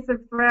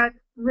invasive threat,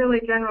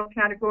 really general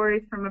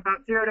categories from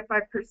about 0 to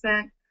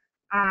 5%,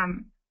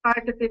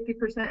 5 to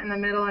 50% in the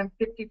middle, and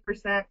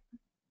 50%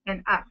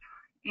 and up.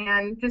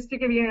 And just to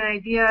give you an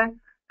idea,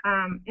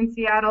 in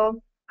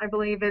Seattle, I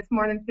believe it's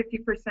more than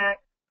 50%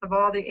 of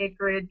all the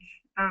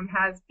acreage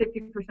has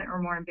 50% or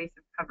more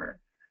invasive cover.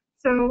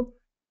 So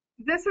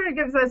this sort of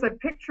gives us a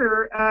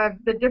picture of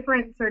the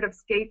different sort of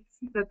states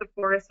that the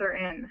forests are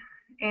in.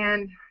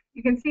 And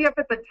you can see up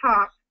at the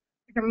top,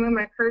 I can move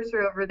my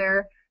cursor over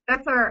there,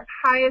 that's our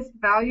highest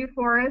value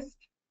forest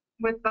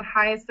with the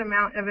highest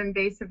amount of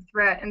invasive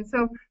threat. And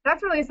so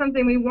that's really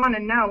something we want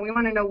to know. We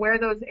want to know where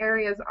those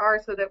areas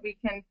are so that we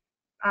can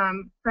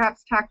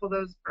perhaps tackle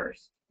those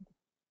first.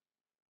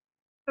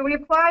 So we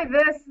apply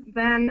this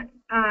then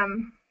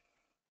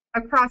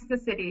across the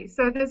city.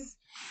 So this,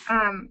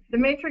 the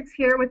matrix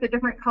here with the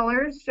different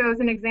colors shows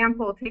an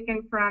example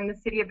taken from the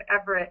city of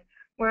Everett,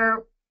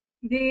 where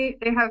they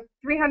have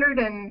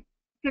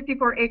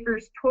 354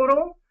 acres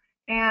total,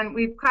 and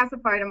we've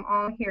classified them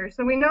all here.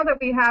 So we know that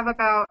we have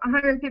about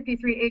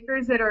 153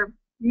 acres that are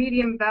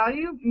medium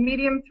value,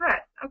 medium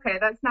threat. Okay,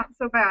 that's not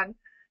so bad.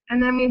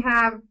 And then we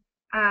have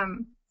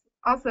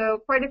also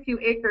quite a few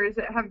acres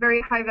that have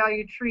very high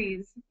value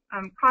trees,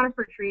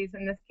 conifer trees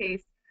in this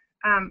case.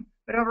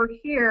 But over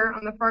here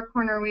on the far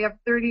corner, we have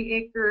 30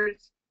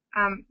 acres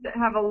that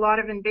have a lot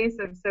of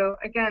invasive. So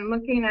again,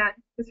 looking at,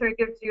 this sort of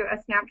gives you a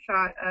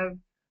snapshot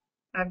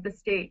of the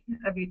state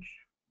of each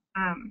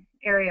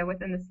area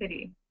within the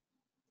city.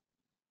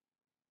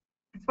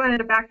 I just wanted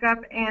to back up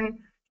and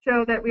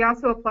show that we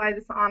also apply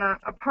this on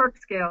a park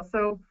scale.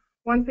 So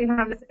once we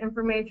have this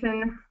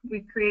information,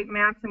 we create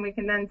maps and we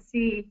can then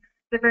see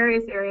the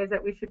various areas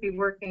that we should be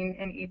working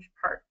in each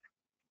park.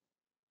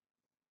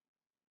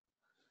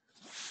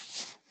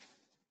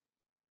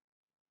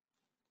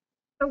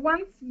 So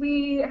once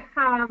we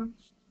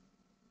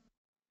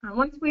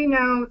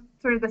know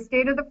sort of the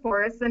state of the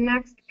forest, the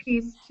next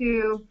piece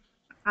to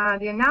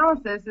the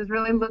analysis is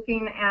really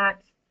looking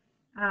at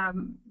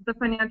the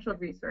financial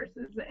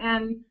resources.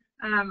 And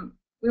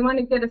we want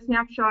to get a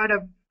snapshot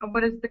of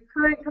what is the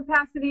current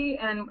capacity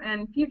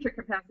and future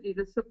capacity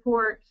to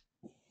support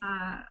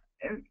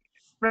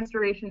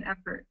restoration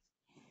efforts.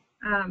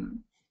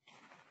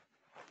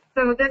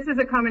 So this is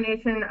a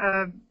combination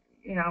of,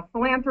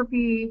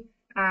 philanthropy,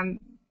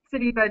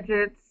 city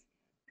budgets,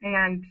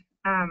 and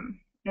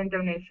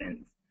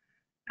donations.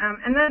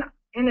 And then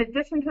in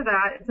addition to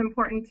that, it's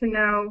important to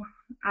know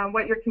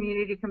what your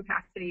community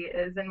capacity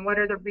is and what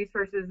are the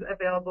resources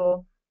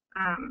available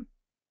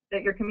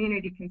that your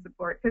community can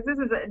support, because this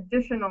is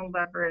additional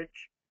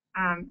leverage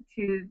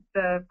to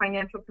the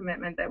financial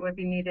commitment that would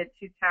be needed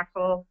to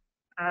tackle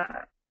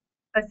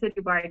a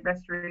citywide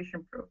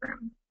restoration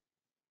program.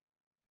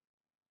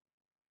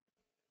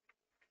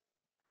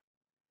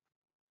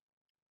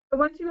 So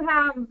once you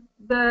have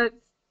the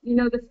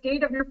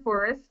state of your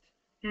forest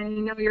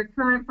and your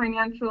current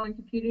financial and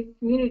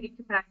community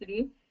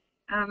capacity,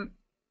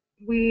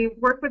 we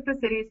work with the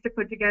cities to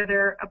put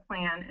together a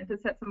plan and to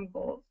set some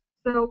goals.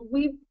 So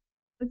we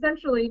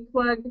essentially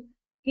plug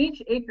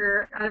each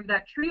acre out of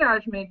that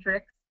triage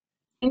matrix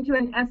into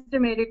an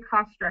estimated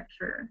cost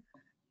structure.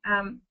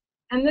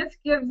 And this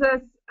gives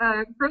us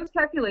a gross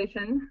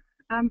calculation,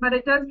 but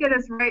it does get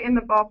us right in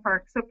the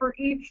ballpark. So for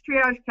each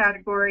triage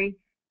category,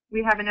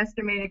 we have an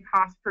estimated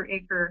cost per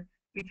acre.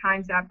 We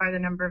times that by the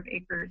number of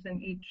acres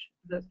in each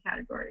of those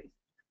categories.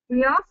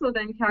 We also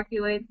then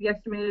calculate the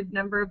estimated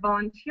number of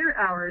volunteer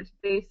hours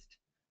based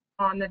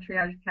on the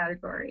triage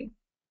category.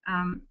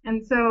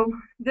 And so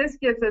this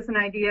gives us an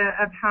idea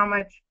of how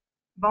much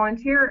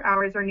volunteer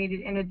hours are needed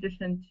in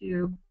addition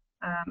to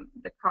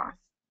the cost.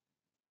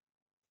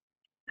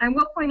 I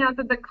will point out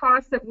that the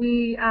costs that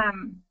we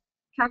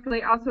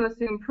calculate also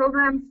assume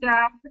program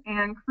staff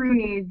and crew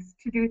needs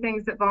to do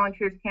things that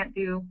volunteers can't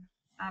do,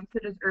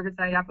 such as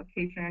herbicide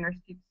application or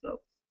steep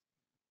slopes.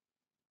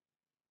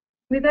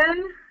 We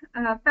then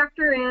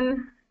factor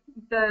in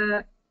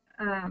the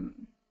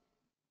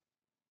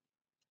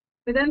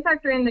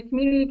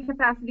community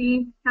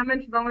capacity, how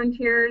much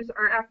volunteers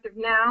are active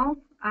now,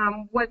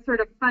 what sort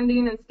of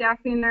funding and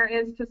staffing there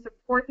is to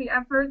support the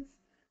efforts.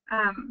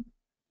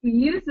 We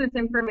use this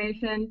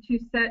information to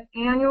set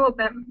annual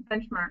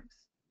benchmarks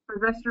for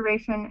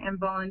restoration and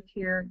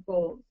volunteer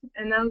goals,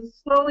 and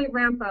those slowly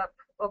ramp up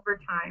over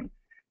time.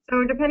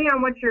 So depending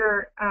on what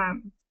your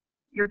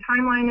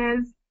timeline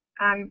is,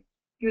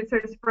 you would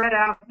sort of spread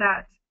out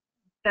that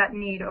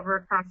need over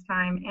across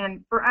time.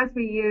 And for us,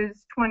 we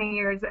use 20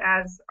 years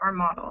as our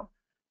model.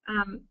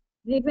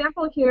 The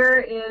example here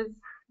is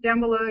down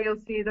below. You'll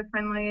see the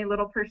friendly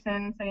little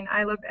person saying,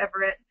 "I love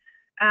Everett."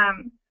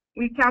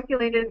 We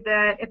calculated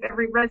that if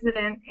every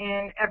resident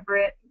in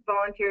Everett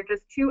volunteered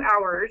just 2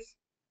 hours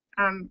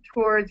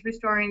towards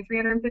restoring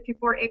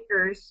 354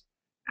 acres,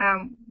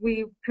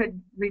 we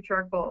could reach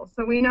our goal.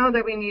 So we know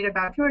that we need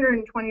about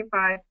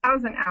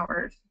 225,000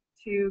 hours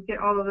to get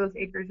all of those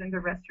acres into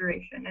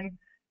restoration.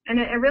 And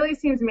it really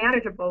seems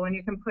manageable when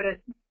you can put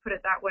it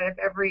that way if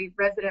every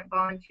resident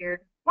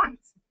volunteered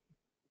once.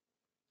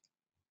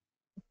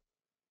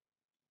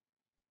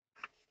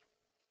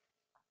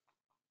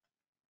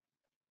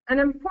 An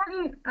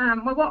important,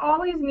 well, we'll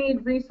always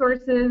need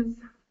resources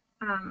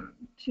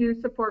to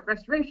support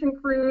restoration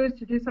crews,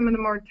 to do some of the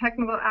more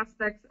technical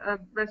aspects of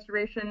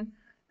restoration.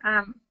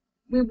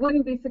 We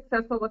wouldn't be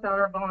successful without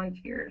our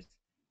volunteers.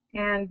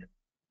 And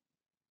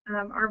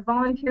our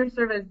volunteers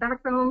serve as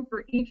backbone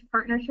for each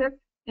partnership.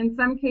 In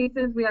some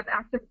cases, we have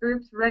active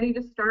groups ready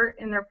to start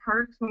in their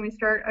parks when we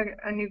start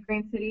a new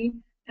green city.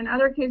 In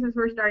other cases,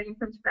 we're starting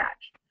from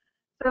scratch.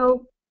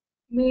 So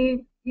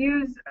we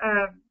use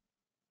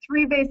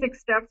 3 basic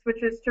steps,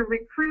 which is to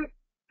recruit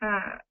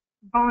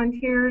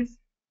volunteers.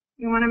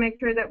 We want to make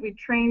sure that we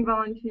train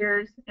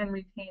volunteers and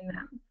retain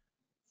them.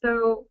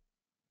 So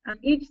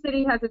each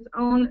city has its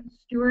own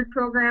steward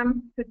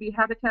program. Could be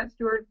habitat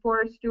steward,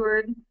 forest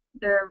steward.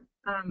 They're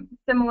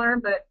similar,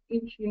 but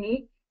each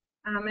unique.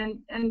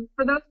 And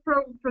for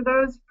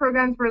those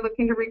programs, we're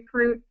looking to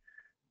recruit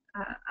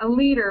a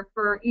leader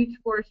for each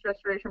forest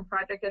restoration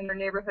project in their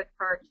neighborhood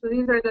park. So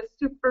these are the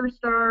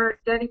superstar,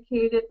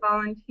 dedicated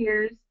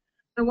volunteers,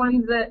 the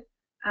ones that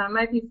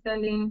might be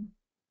spending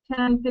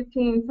 10,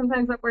 15,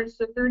 sometimes upwards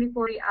to 30,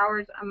 40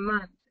 hours a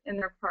month in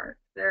their park.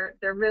 They're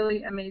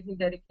really amazing,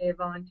 dedicated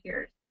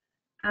volunteers.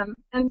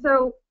 And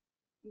so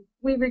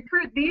we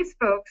recruit these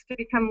folks to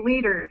become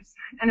leaders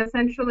and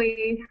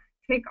essentially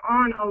take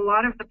on a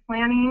lot of the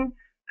planning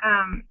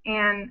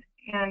and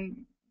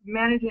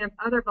managing of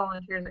other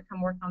volunteers that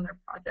come work on their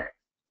projects.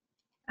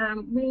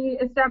 We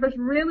establish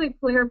really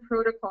clear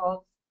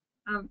protocols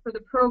for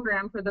the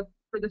program, for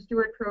the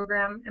steward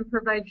program, and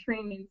provide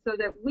training so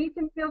that we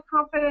can feel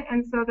confident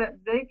and so that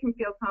they can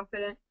feel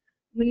confident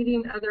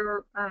leading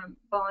other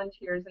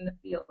volunteers in the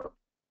field.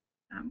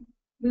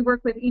 We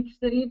work with each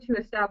city to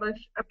establish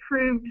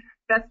approved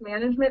best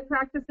management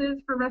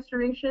practices for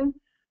restoration.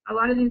 A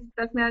lot of these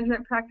best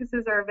management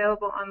practices are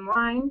available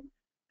online.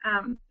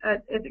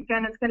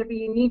 Again, it's going to be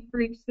unique for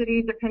each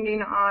city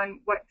depending on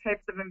what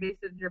types of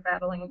invasives you're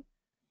battling.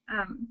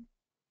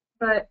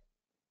 But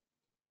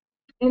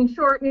in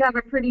short, we have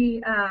a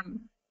pretty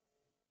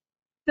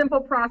simple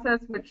process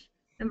which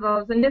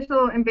involves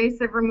initial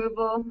invasive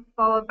removal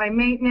followed by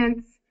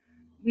maintenance,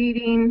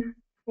 weeding,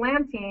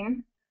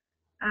 planting.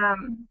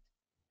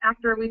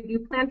 After we do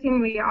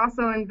planting, we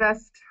also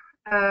invest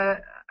a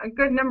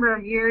good number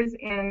of years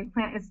in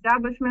plant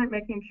establishment,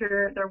 making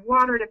sure they're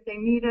watered if they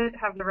need it,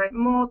 have the right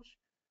mulch.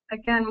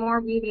 Again, more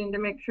weeding to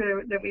make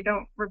sure that we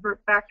don't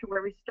revert back to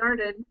where we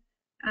started.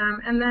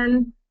 And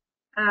then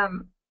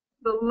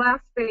the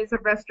last phase of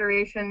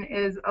restoration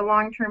is a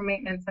long-term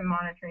maintenance and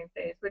monitoring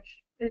phase,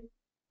 which it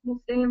will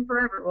stay in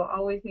forever. We'll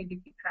always need to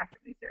keep track of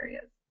these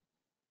areas.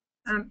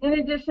 In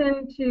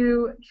addition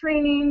to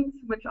trainings,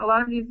 which a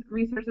lot of these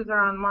resources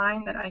are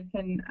online that I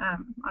can,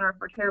 on our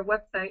Forterra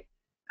website,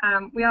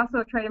 we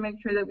also try to make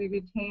sure that we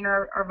retain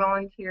our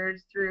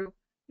volunteers through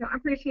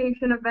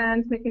appreciation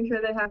events, making sure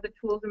they have the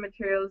tools and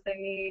materials they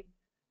need,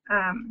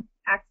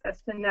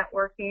 access to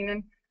networking.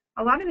 And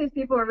a lot of these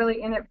people are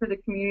really in it for the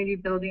community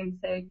building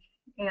sake,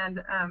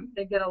 and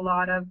they get a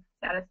lot of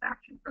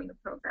satisfaction from the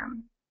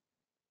program.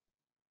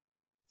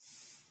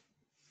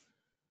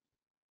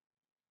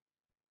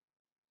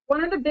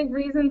 One of the big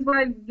reasons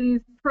why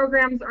these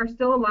programs are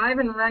still alive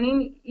and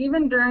running,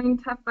 even during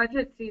tough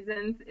budget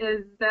seasons,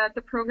 is that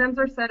the programs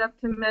are set up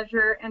to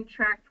measure and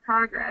track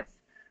progress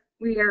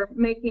we are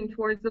making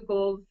towards the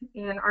goals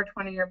in our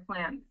 20-year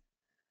plan.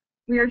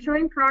 We are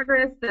showing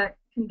progress that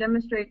can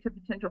demonstrate to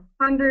potential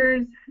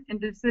funders and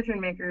decision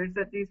makers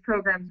that these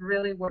programs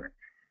really work.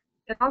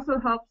 It also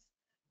helps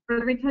for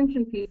the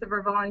retention piece of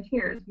our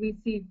volunteers. We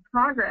see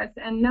progress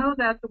and know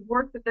that the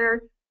work that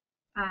they're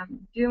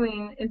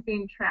doing is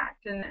being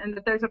tracked and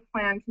that there's a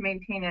plan to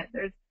maintain it.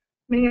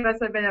 Many of us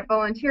have been at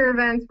volunteer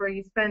events where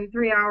you spend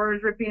 3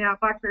 hours ripping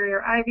out blackberry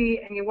or ivy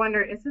and you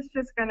wonder, is this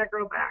just going to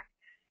grow back?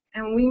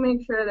 And we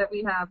make sure that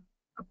we have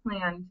a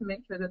plan to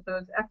make sure that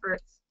those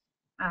efforts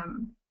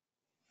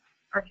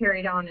are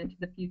carried on into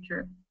the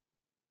future.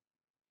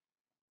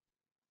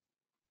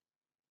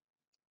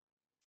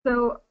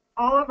 So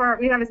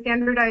we have a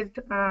standardized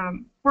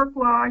work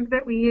log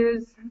that we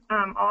use.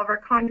 All of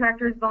our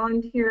contractors,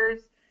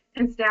 volunteers,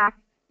 and staff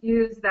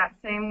use that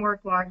same work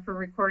log for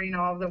recording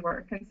all of the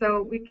work. And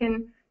so we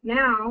can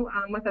now,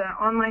 with an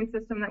online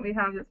system that we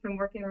have that's been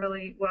working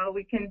really well,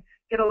 we can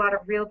get a lot of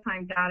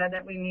real-time data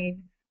that we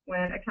need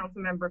when a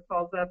council member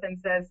calls up and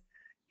says,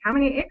 how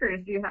many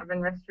acres do you have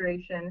in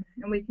restoration?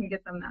 And we can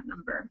get them that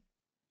number.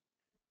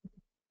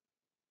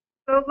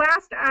 So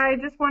last, I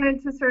just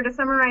wanted to sort of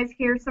summarize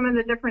here some of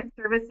the different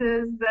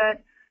services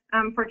that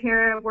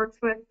Forterra works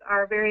with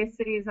our various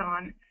cities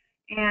on.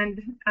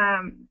 And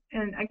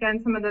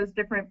again, some of those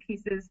different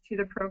pieces to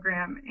the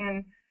program.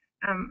 And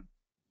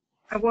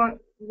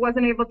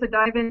wasn't able to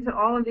dive into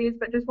all of these,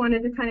 but just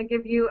wanted to kind of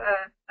give you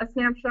a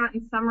snapshot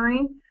and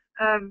summary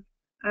of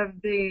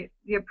the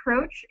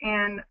approach,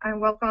 and I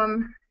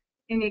welcome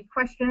any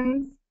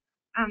questions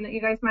that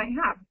you guys might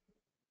have.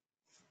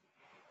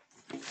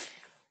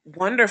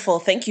 Wonderful.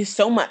 Thank you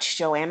so much,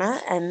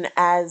 Joanna. And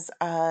as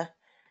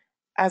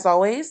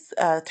always,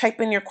 type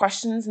in your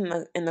questions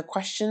in the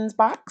questions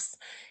box.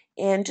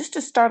 And just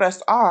to start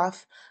us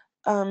off,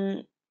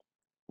 um,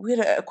 we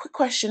had a quick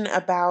question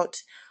about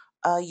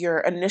your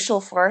initial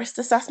forest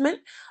assessment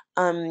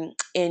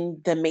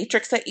in the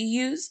matrix that you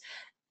use.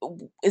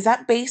 Is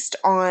that based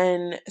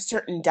on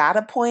certain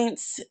data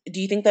points? Do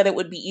you think that it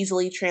would be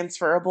easily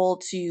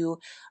transferable to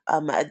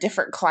a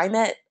different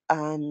climate,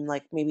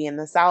 like maybe in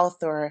the south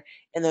or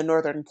in the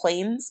northern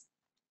plains?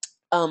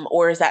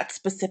 Or is that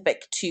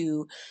specific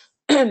to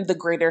the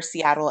greater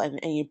Seattle and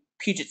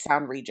Puget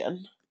Sound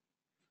region?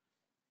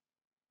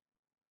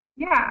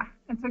 Yeah,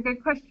 that's a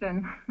good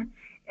question.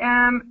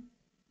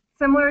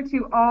 Similar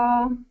to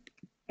all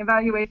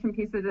evaluation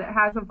pieces, it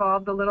has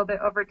evolved a little bit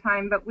over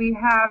time, but we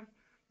have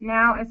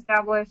now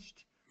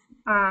established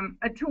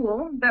a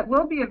tool that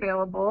will be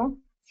available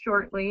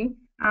shortly.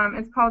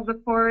 It's called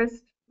the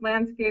Forest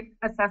Landscape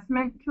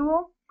Assessment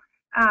Tool.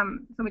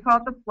 So we call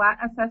it the flat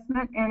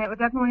assessment, and it would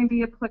definitely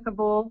be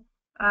applicable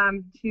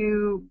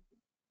to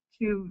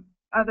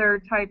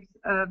other types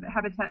of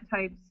habitat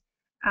types.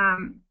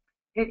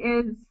 It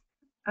is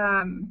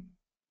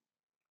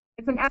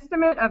it's an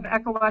estimate of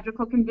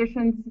ecological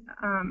conditions,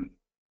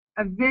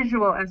 a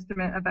visual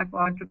estimate of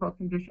ecological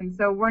conditions.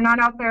 So we're not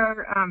out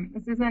there,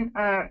 this isn't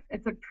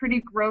it's a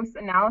pretty gross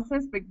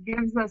analysis, but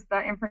gives us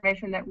the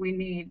information that we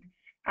need.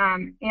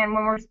 And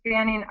when we're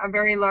spanning a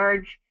very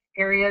large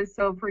areas,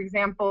 so for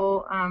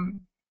example,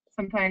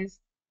 sometimes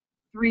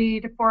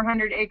 300 to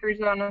 400 acres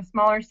on a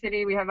smaller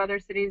city, we have other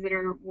cities that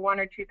are 1,000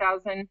 or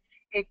 2,000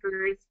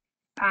 acres.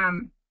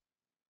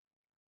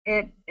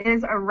 It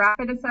is a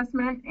rapid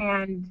assessment,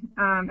 and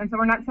so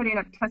we're not setting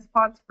up test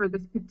plots for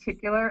this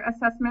particular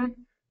assessment,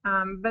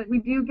 but we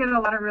do get a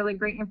lot of really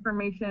great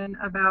information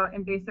about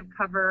invasive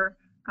cover,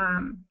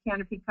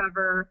 canopy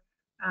cover,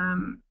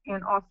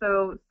 and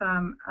also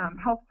some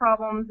health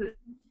problems that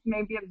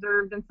may be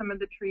observed in some of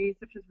the trees,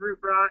 such as root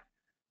rot,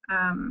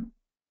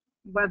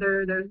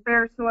 whether there's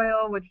bare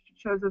soil, which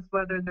shows us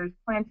whether there's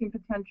planting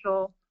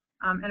potential,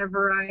 and a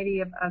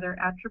variety of other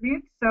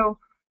attributes. So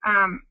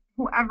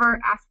whoever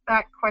asked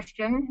that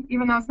question,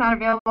 even though it's not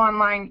available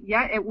online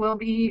yet, it will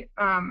be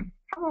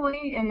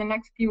probably in the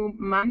next few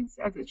months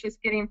as it's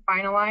just getting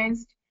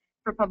finalized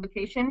for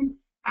publication.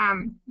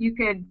 You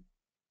could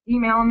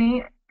email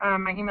me.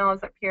 My email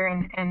is up here,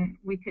 and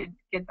we could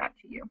get that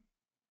to you.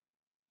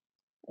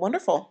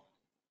 Wonderful.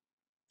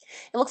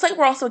 It looks like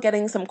we're also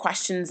getting some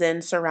questions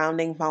in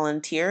surrounding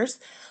volunteers.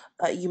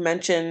 You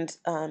mentioned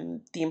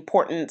the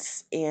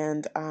importance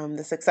and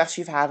the success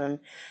you've had in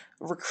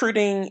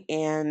recruiting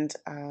and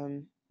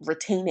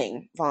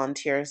retaining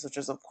volunteers, which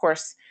is, of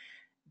course,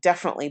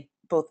 definitely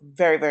both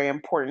very, very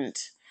important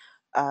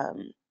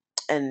um,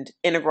 and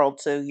integral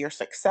to your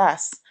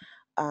success.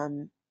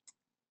 Um,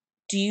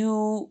 do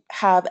you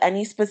have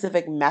any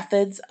specific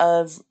methods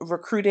of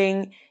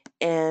recruiting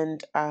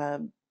and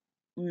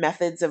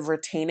methods of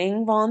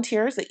retaining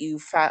volunteers that you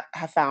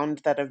have found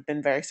that have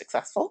been very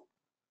successful?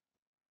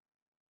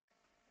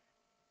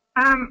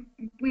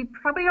 We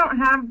probably don't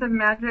have the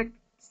magic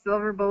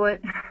silver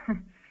bullet.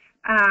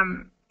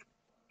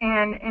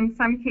 And in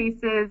some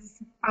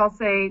cases, I'll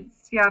say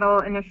Seattle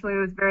initially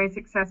was very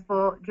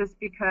successful just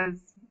because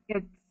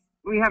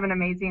we have an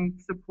amazing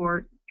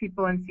support.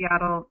 People in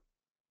Seattle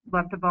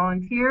love to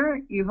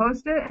volunteer. You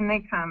host it and they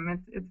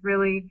come. It's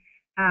really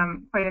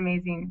quite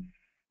amazing.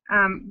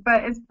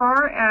 But as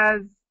far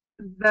as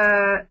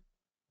the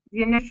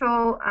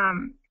initial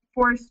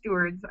forest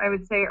stewards, I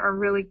would say, are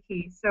really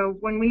key. So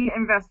when we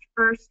invest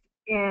first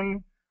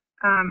in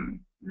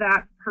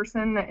that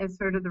person that is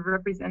sort of the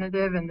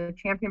representative and the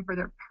champion for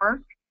their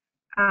park,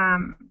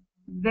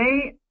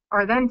 they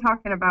are then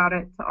talking about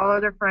it to all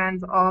of their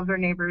friends, all of their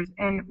neighbors,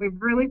 and we've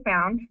really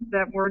found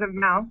that word of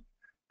mouth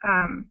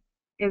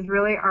is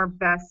really our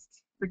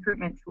best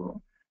recruitment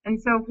tool. And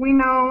so if we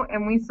know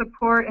and we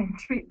support and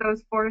treat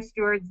those forest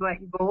stewards like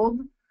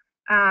gold,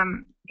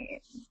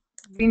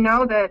 we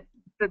know that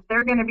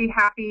they're going to be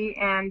happy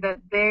and that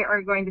they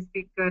are going to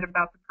speak good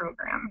about the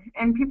program.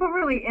 And people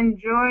really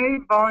enjoy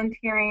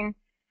volunteering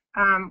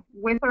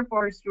with our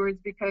forest stewards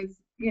because,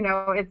 you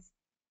know, it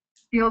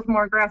feels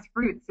more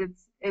grassroots.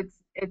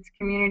 It's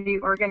community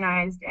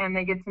organized, and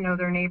they get to know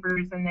their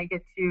neighbors, and they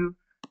get to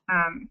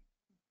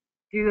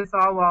do this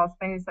all while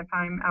spending some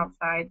time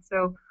outside.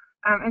 So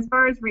as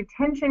far as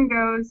retention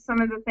goes, some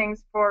of the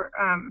things for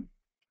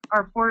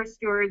our forest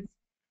stewards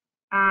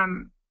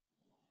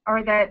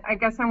are that, I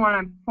guess I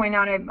want to point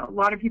out, a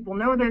lot of people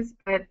know this,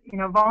 but you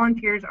know,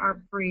 volunteers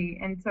aren't free,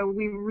 and so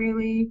we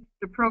really,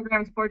 the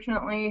programs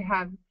fortunately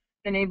have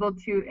been able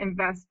to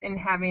invest in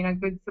having a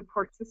good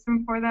support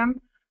system for them.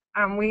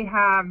 We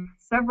have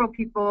several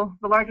people.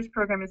 The largest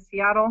program is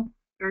Seattle.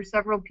 There are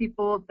several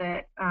people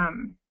that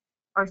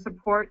our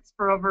supports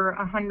for over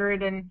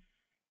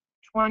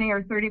 120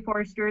 or 30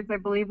 foresters, I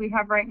believe we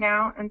have right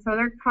now. And so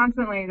they're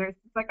constantly, there's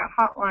like a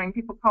hotline,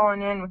 people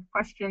calling in with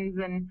questions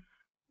and,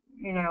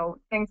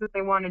 things that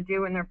they want to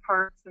do in their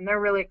parks, and they're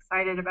really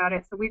excited about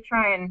it. So we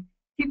try and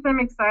keep them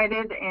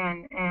excited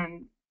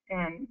and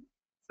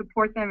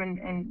support them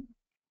and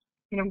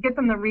get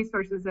them the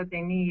resources that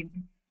they need.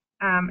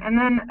 And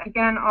then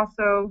again,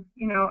 also,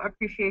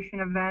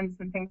 appreciation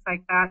events and things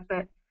like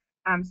that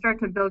start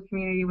to build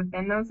community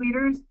within those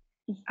leaders.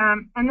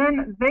 And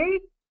then they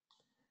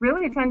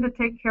really tend to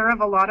take care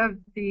of a lot of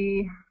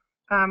the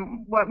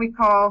what we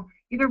call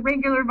either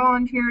regular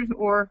volunteers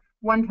or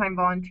one-time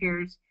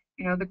volunteers,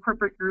 the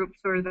corporate groups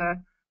or the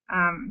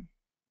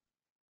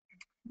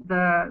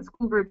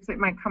school groups that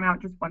might come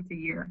out just once a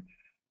year.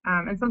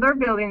 And so they're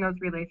building those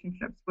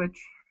relationships, which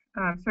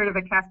sort of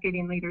a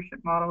cascading leadership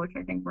model, which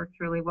I think works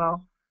really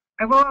well.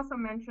 I will also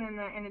mention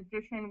that in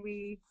addition,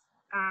 we,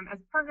 as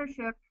a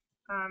partnership,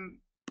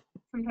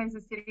 sometimes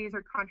the cities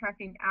are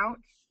contracting out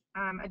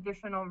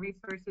additional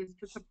resources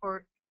to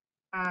support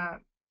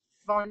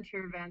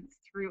volunteer events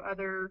through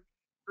other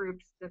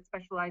groups that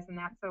specialize in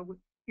that. So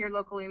here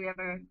locally, we have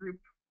a group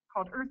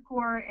called Earth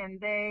Corps,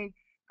 and they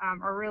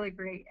are really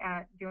great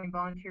at doing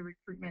volunteer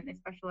recruitment. They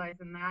specialize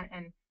in that,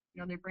 and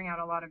they bring out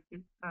a lot of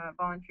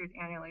volunteers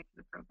annually to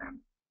the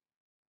program.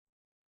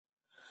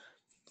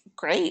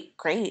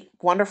 Great,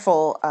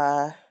 wonderful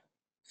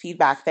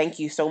feedback. Thank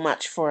you so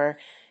much for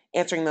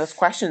answering those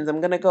questions.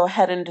 I'm going to go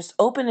ahead and just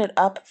open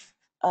up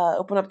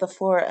the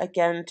floor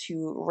again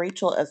to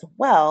Rachel as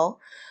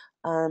well.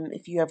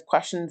 If you have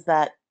questions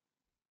that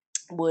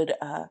would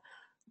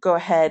go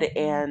ahead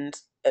and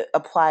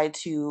apply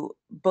to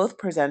both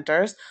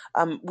presenters.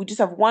 We just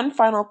have one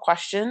final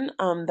question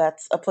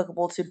that's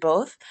applicable to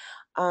both.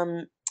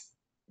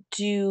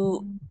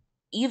 Do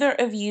either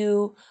of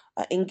you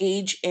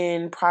engage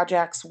in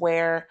projects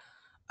where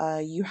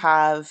you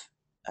have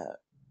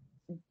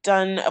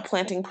done a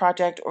planting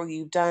project or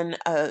you've done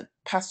a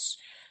pest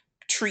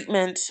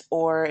treatment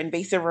or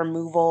invasive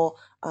removal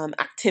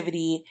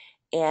activity,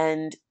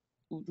 and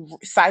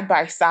side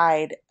by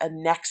side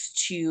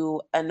next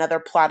to another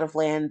plot of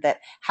land that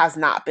has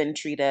not been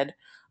treated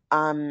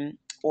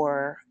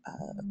or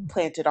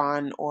planted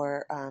on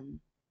or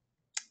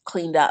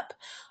cleaned up?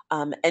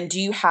 And do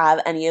you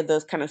have any of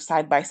those kind of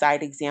side by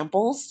side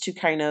examples to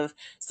kind of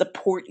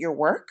support your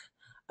work?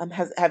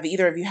 Have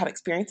either of you had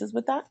experiences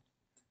with that?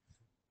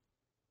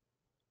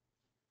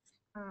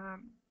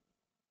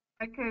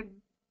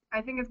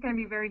 I think it's going to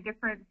be very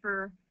different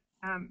for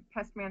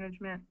pest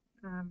management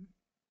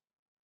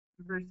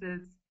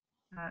versus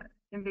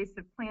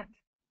invasive plant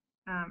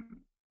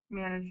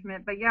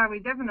management. But yeah, we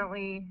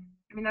definitely,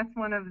 that's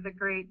one of the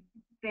great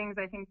things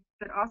I think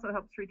that also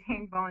helps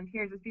retain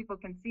volunteers is people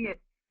can see it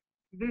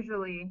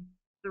visually,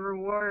 the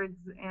rewards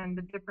and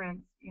the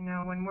difference,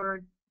 when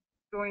we're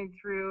going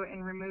through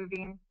and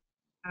removing,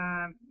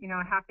 a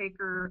half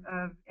acre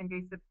of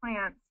invasive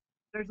plants,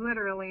 there's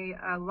literally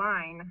a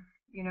line,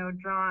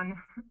 drawn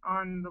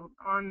on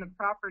the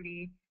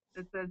property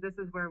that says this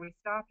is where we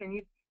stopped. And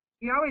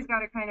you always got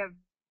to kind of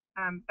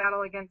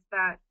battle against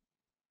that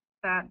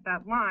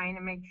line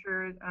and make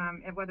sure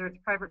whether it's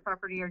private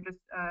property or just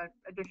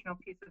additional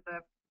piece of the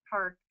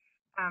park,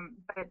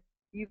 but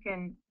you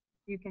can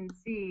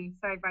see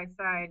side by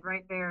side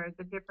right there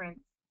the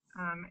difference.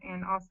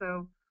 And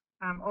also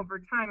over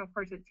time, of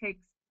course, it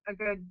takes a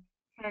good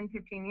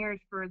 10-15 years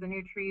for the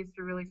new trees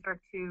to really start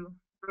to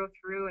grow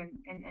through and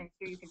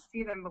so you can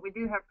see them. But we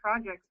do have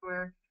projects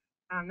where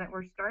that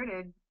were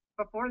started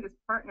before this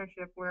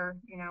partnership where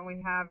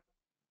we have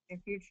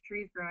huge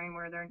trees growing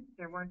where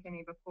there weren't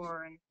any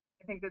before, and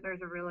I think that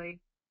there's a really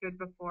good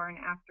before and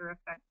after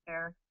effect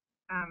there.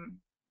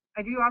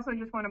 I do also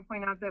just want to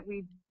point out that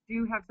we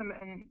do have some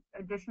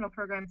additional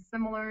programs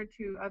similar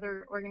to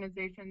other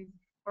organizations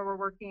where we're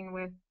working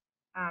with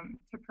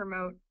to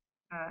promote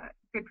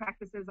good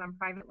practices on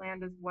private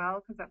land as well,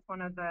 because that's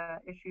one of the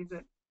issues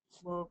that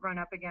we'll run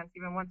up against.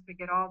 Even once we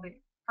get all the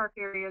park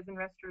areas in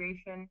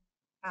restoration,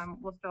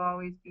 we'll still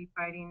always be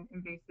fighting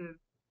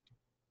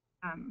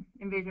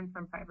invasion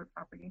from private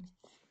property.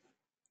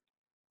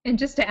 And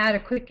just to add a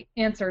quick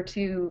answer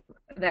to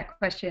that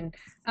question,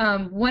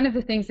 one of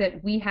the things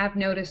that we have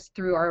noticed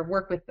through our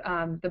work with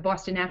the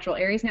Boston Natural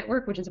Areas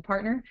Network, which is a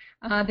partner,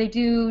 they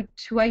do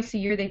twice a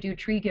year, they do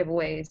tree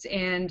giveaways.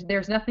 And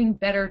there's nothing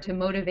better to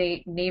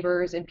motivate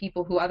neighbors and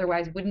people who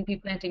otherwise wouldn't be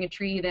planting a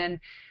tree than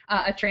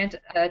a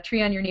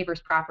tree on your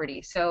neighbor's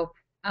property. So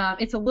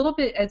it's a little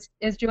bit, as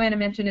Joanna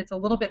mentioned, it's a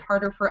little bit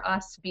harder for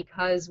us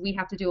because we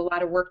have to do a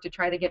lot of work to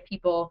try to get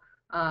people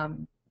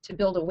to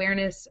build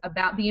awareness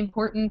about the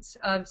importance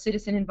of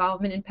citizen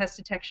involvement in pest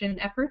detection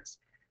efforts.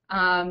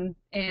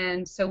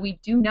 And so we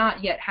do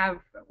not yet have,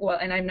 well,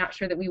 and I'm not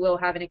sure that we will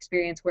have an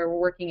experience where we're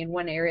working in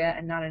one area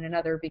and not in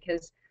another,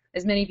 because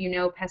as many of you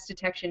know, pest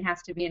detection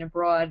has to be in a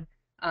broad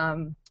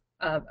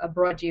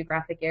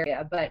geographic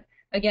area. But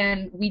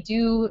again, we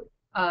do,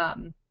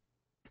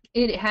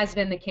 it has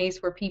been the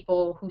case where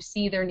people who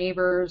see their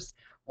neighbors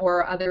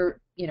or other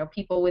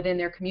people within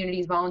their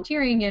communities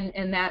volunteering,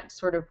 and that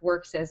sort of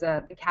works as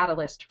the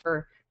catalyst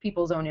for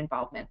people's own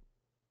involvement.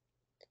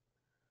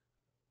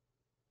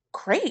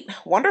 Great,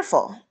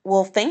 wonderful.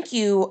 Well, thank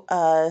you.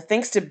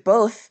 Thanks to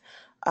both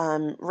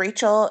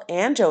Rachel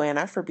and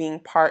Joanna for being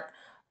part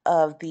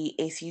of the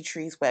AC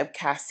Trees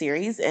webcast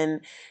series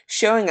and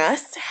showing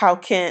us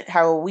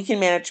how we can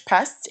manage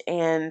pests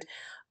and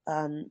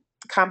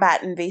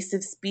combat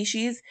invasive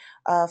species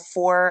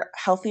for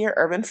healthier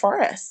urban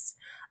forests.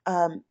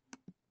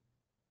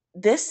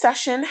 This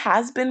session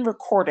has been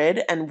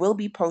recorded and will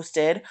be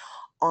posted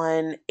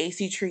on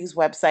AC Tree's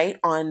website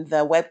on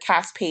the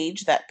webcast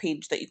page, that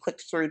page that you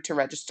clicked through to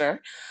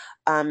register,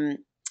 in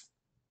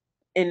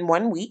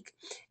 1 week.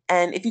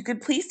 And if you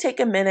could please take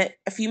a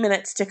few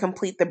minutes to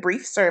complete the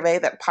brief survey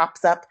that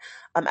pops up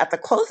at the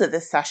close of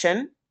this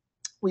session,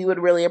 we would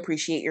really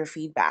appreciate your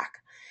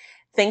feedback.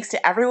 Thanks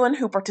to everyone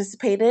who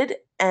participated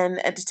and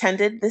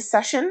attended this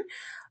session.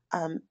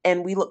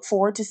 And we look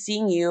forward to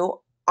seeing you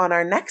on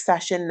our next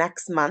session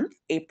next month,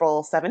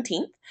 April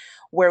 17th,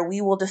 where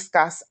we will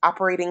discuss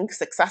operating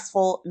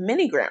successful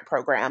mini grant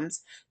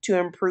programs to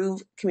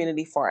improve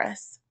community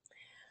forests.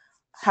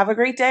 Have a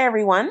great day,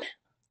 everyone,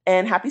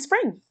 and happy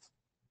spring.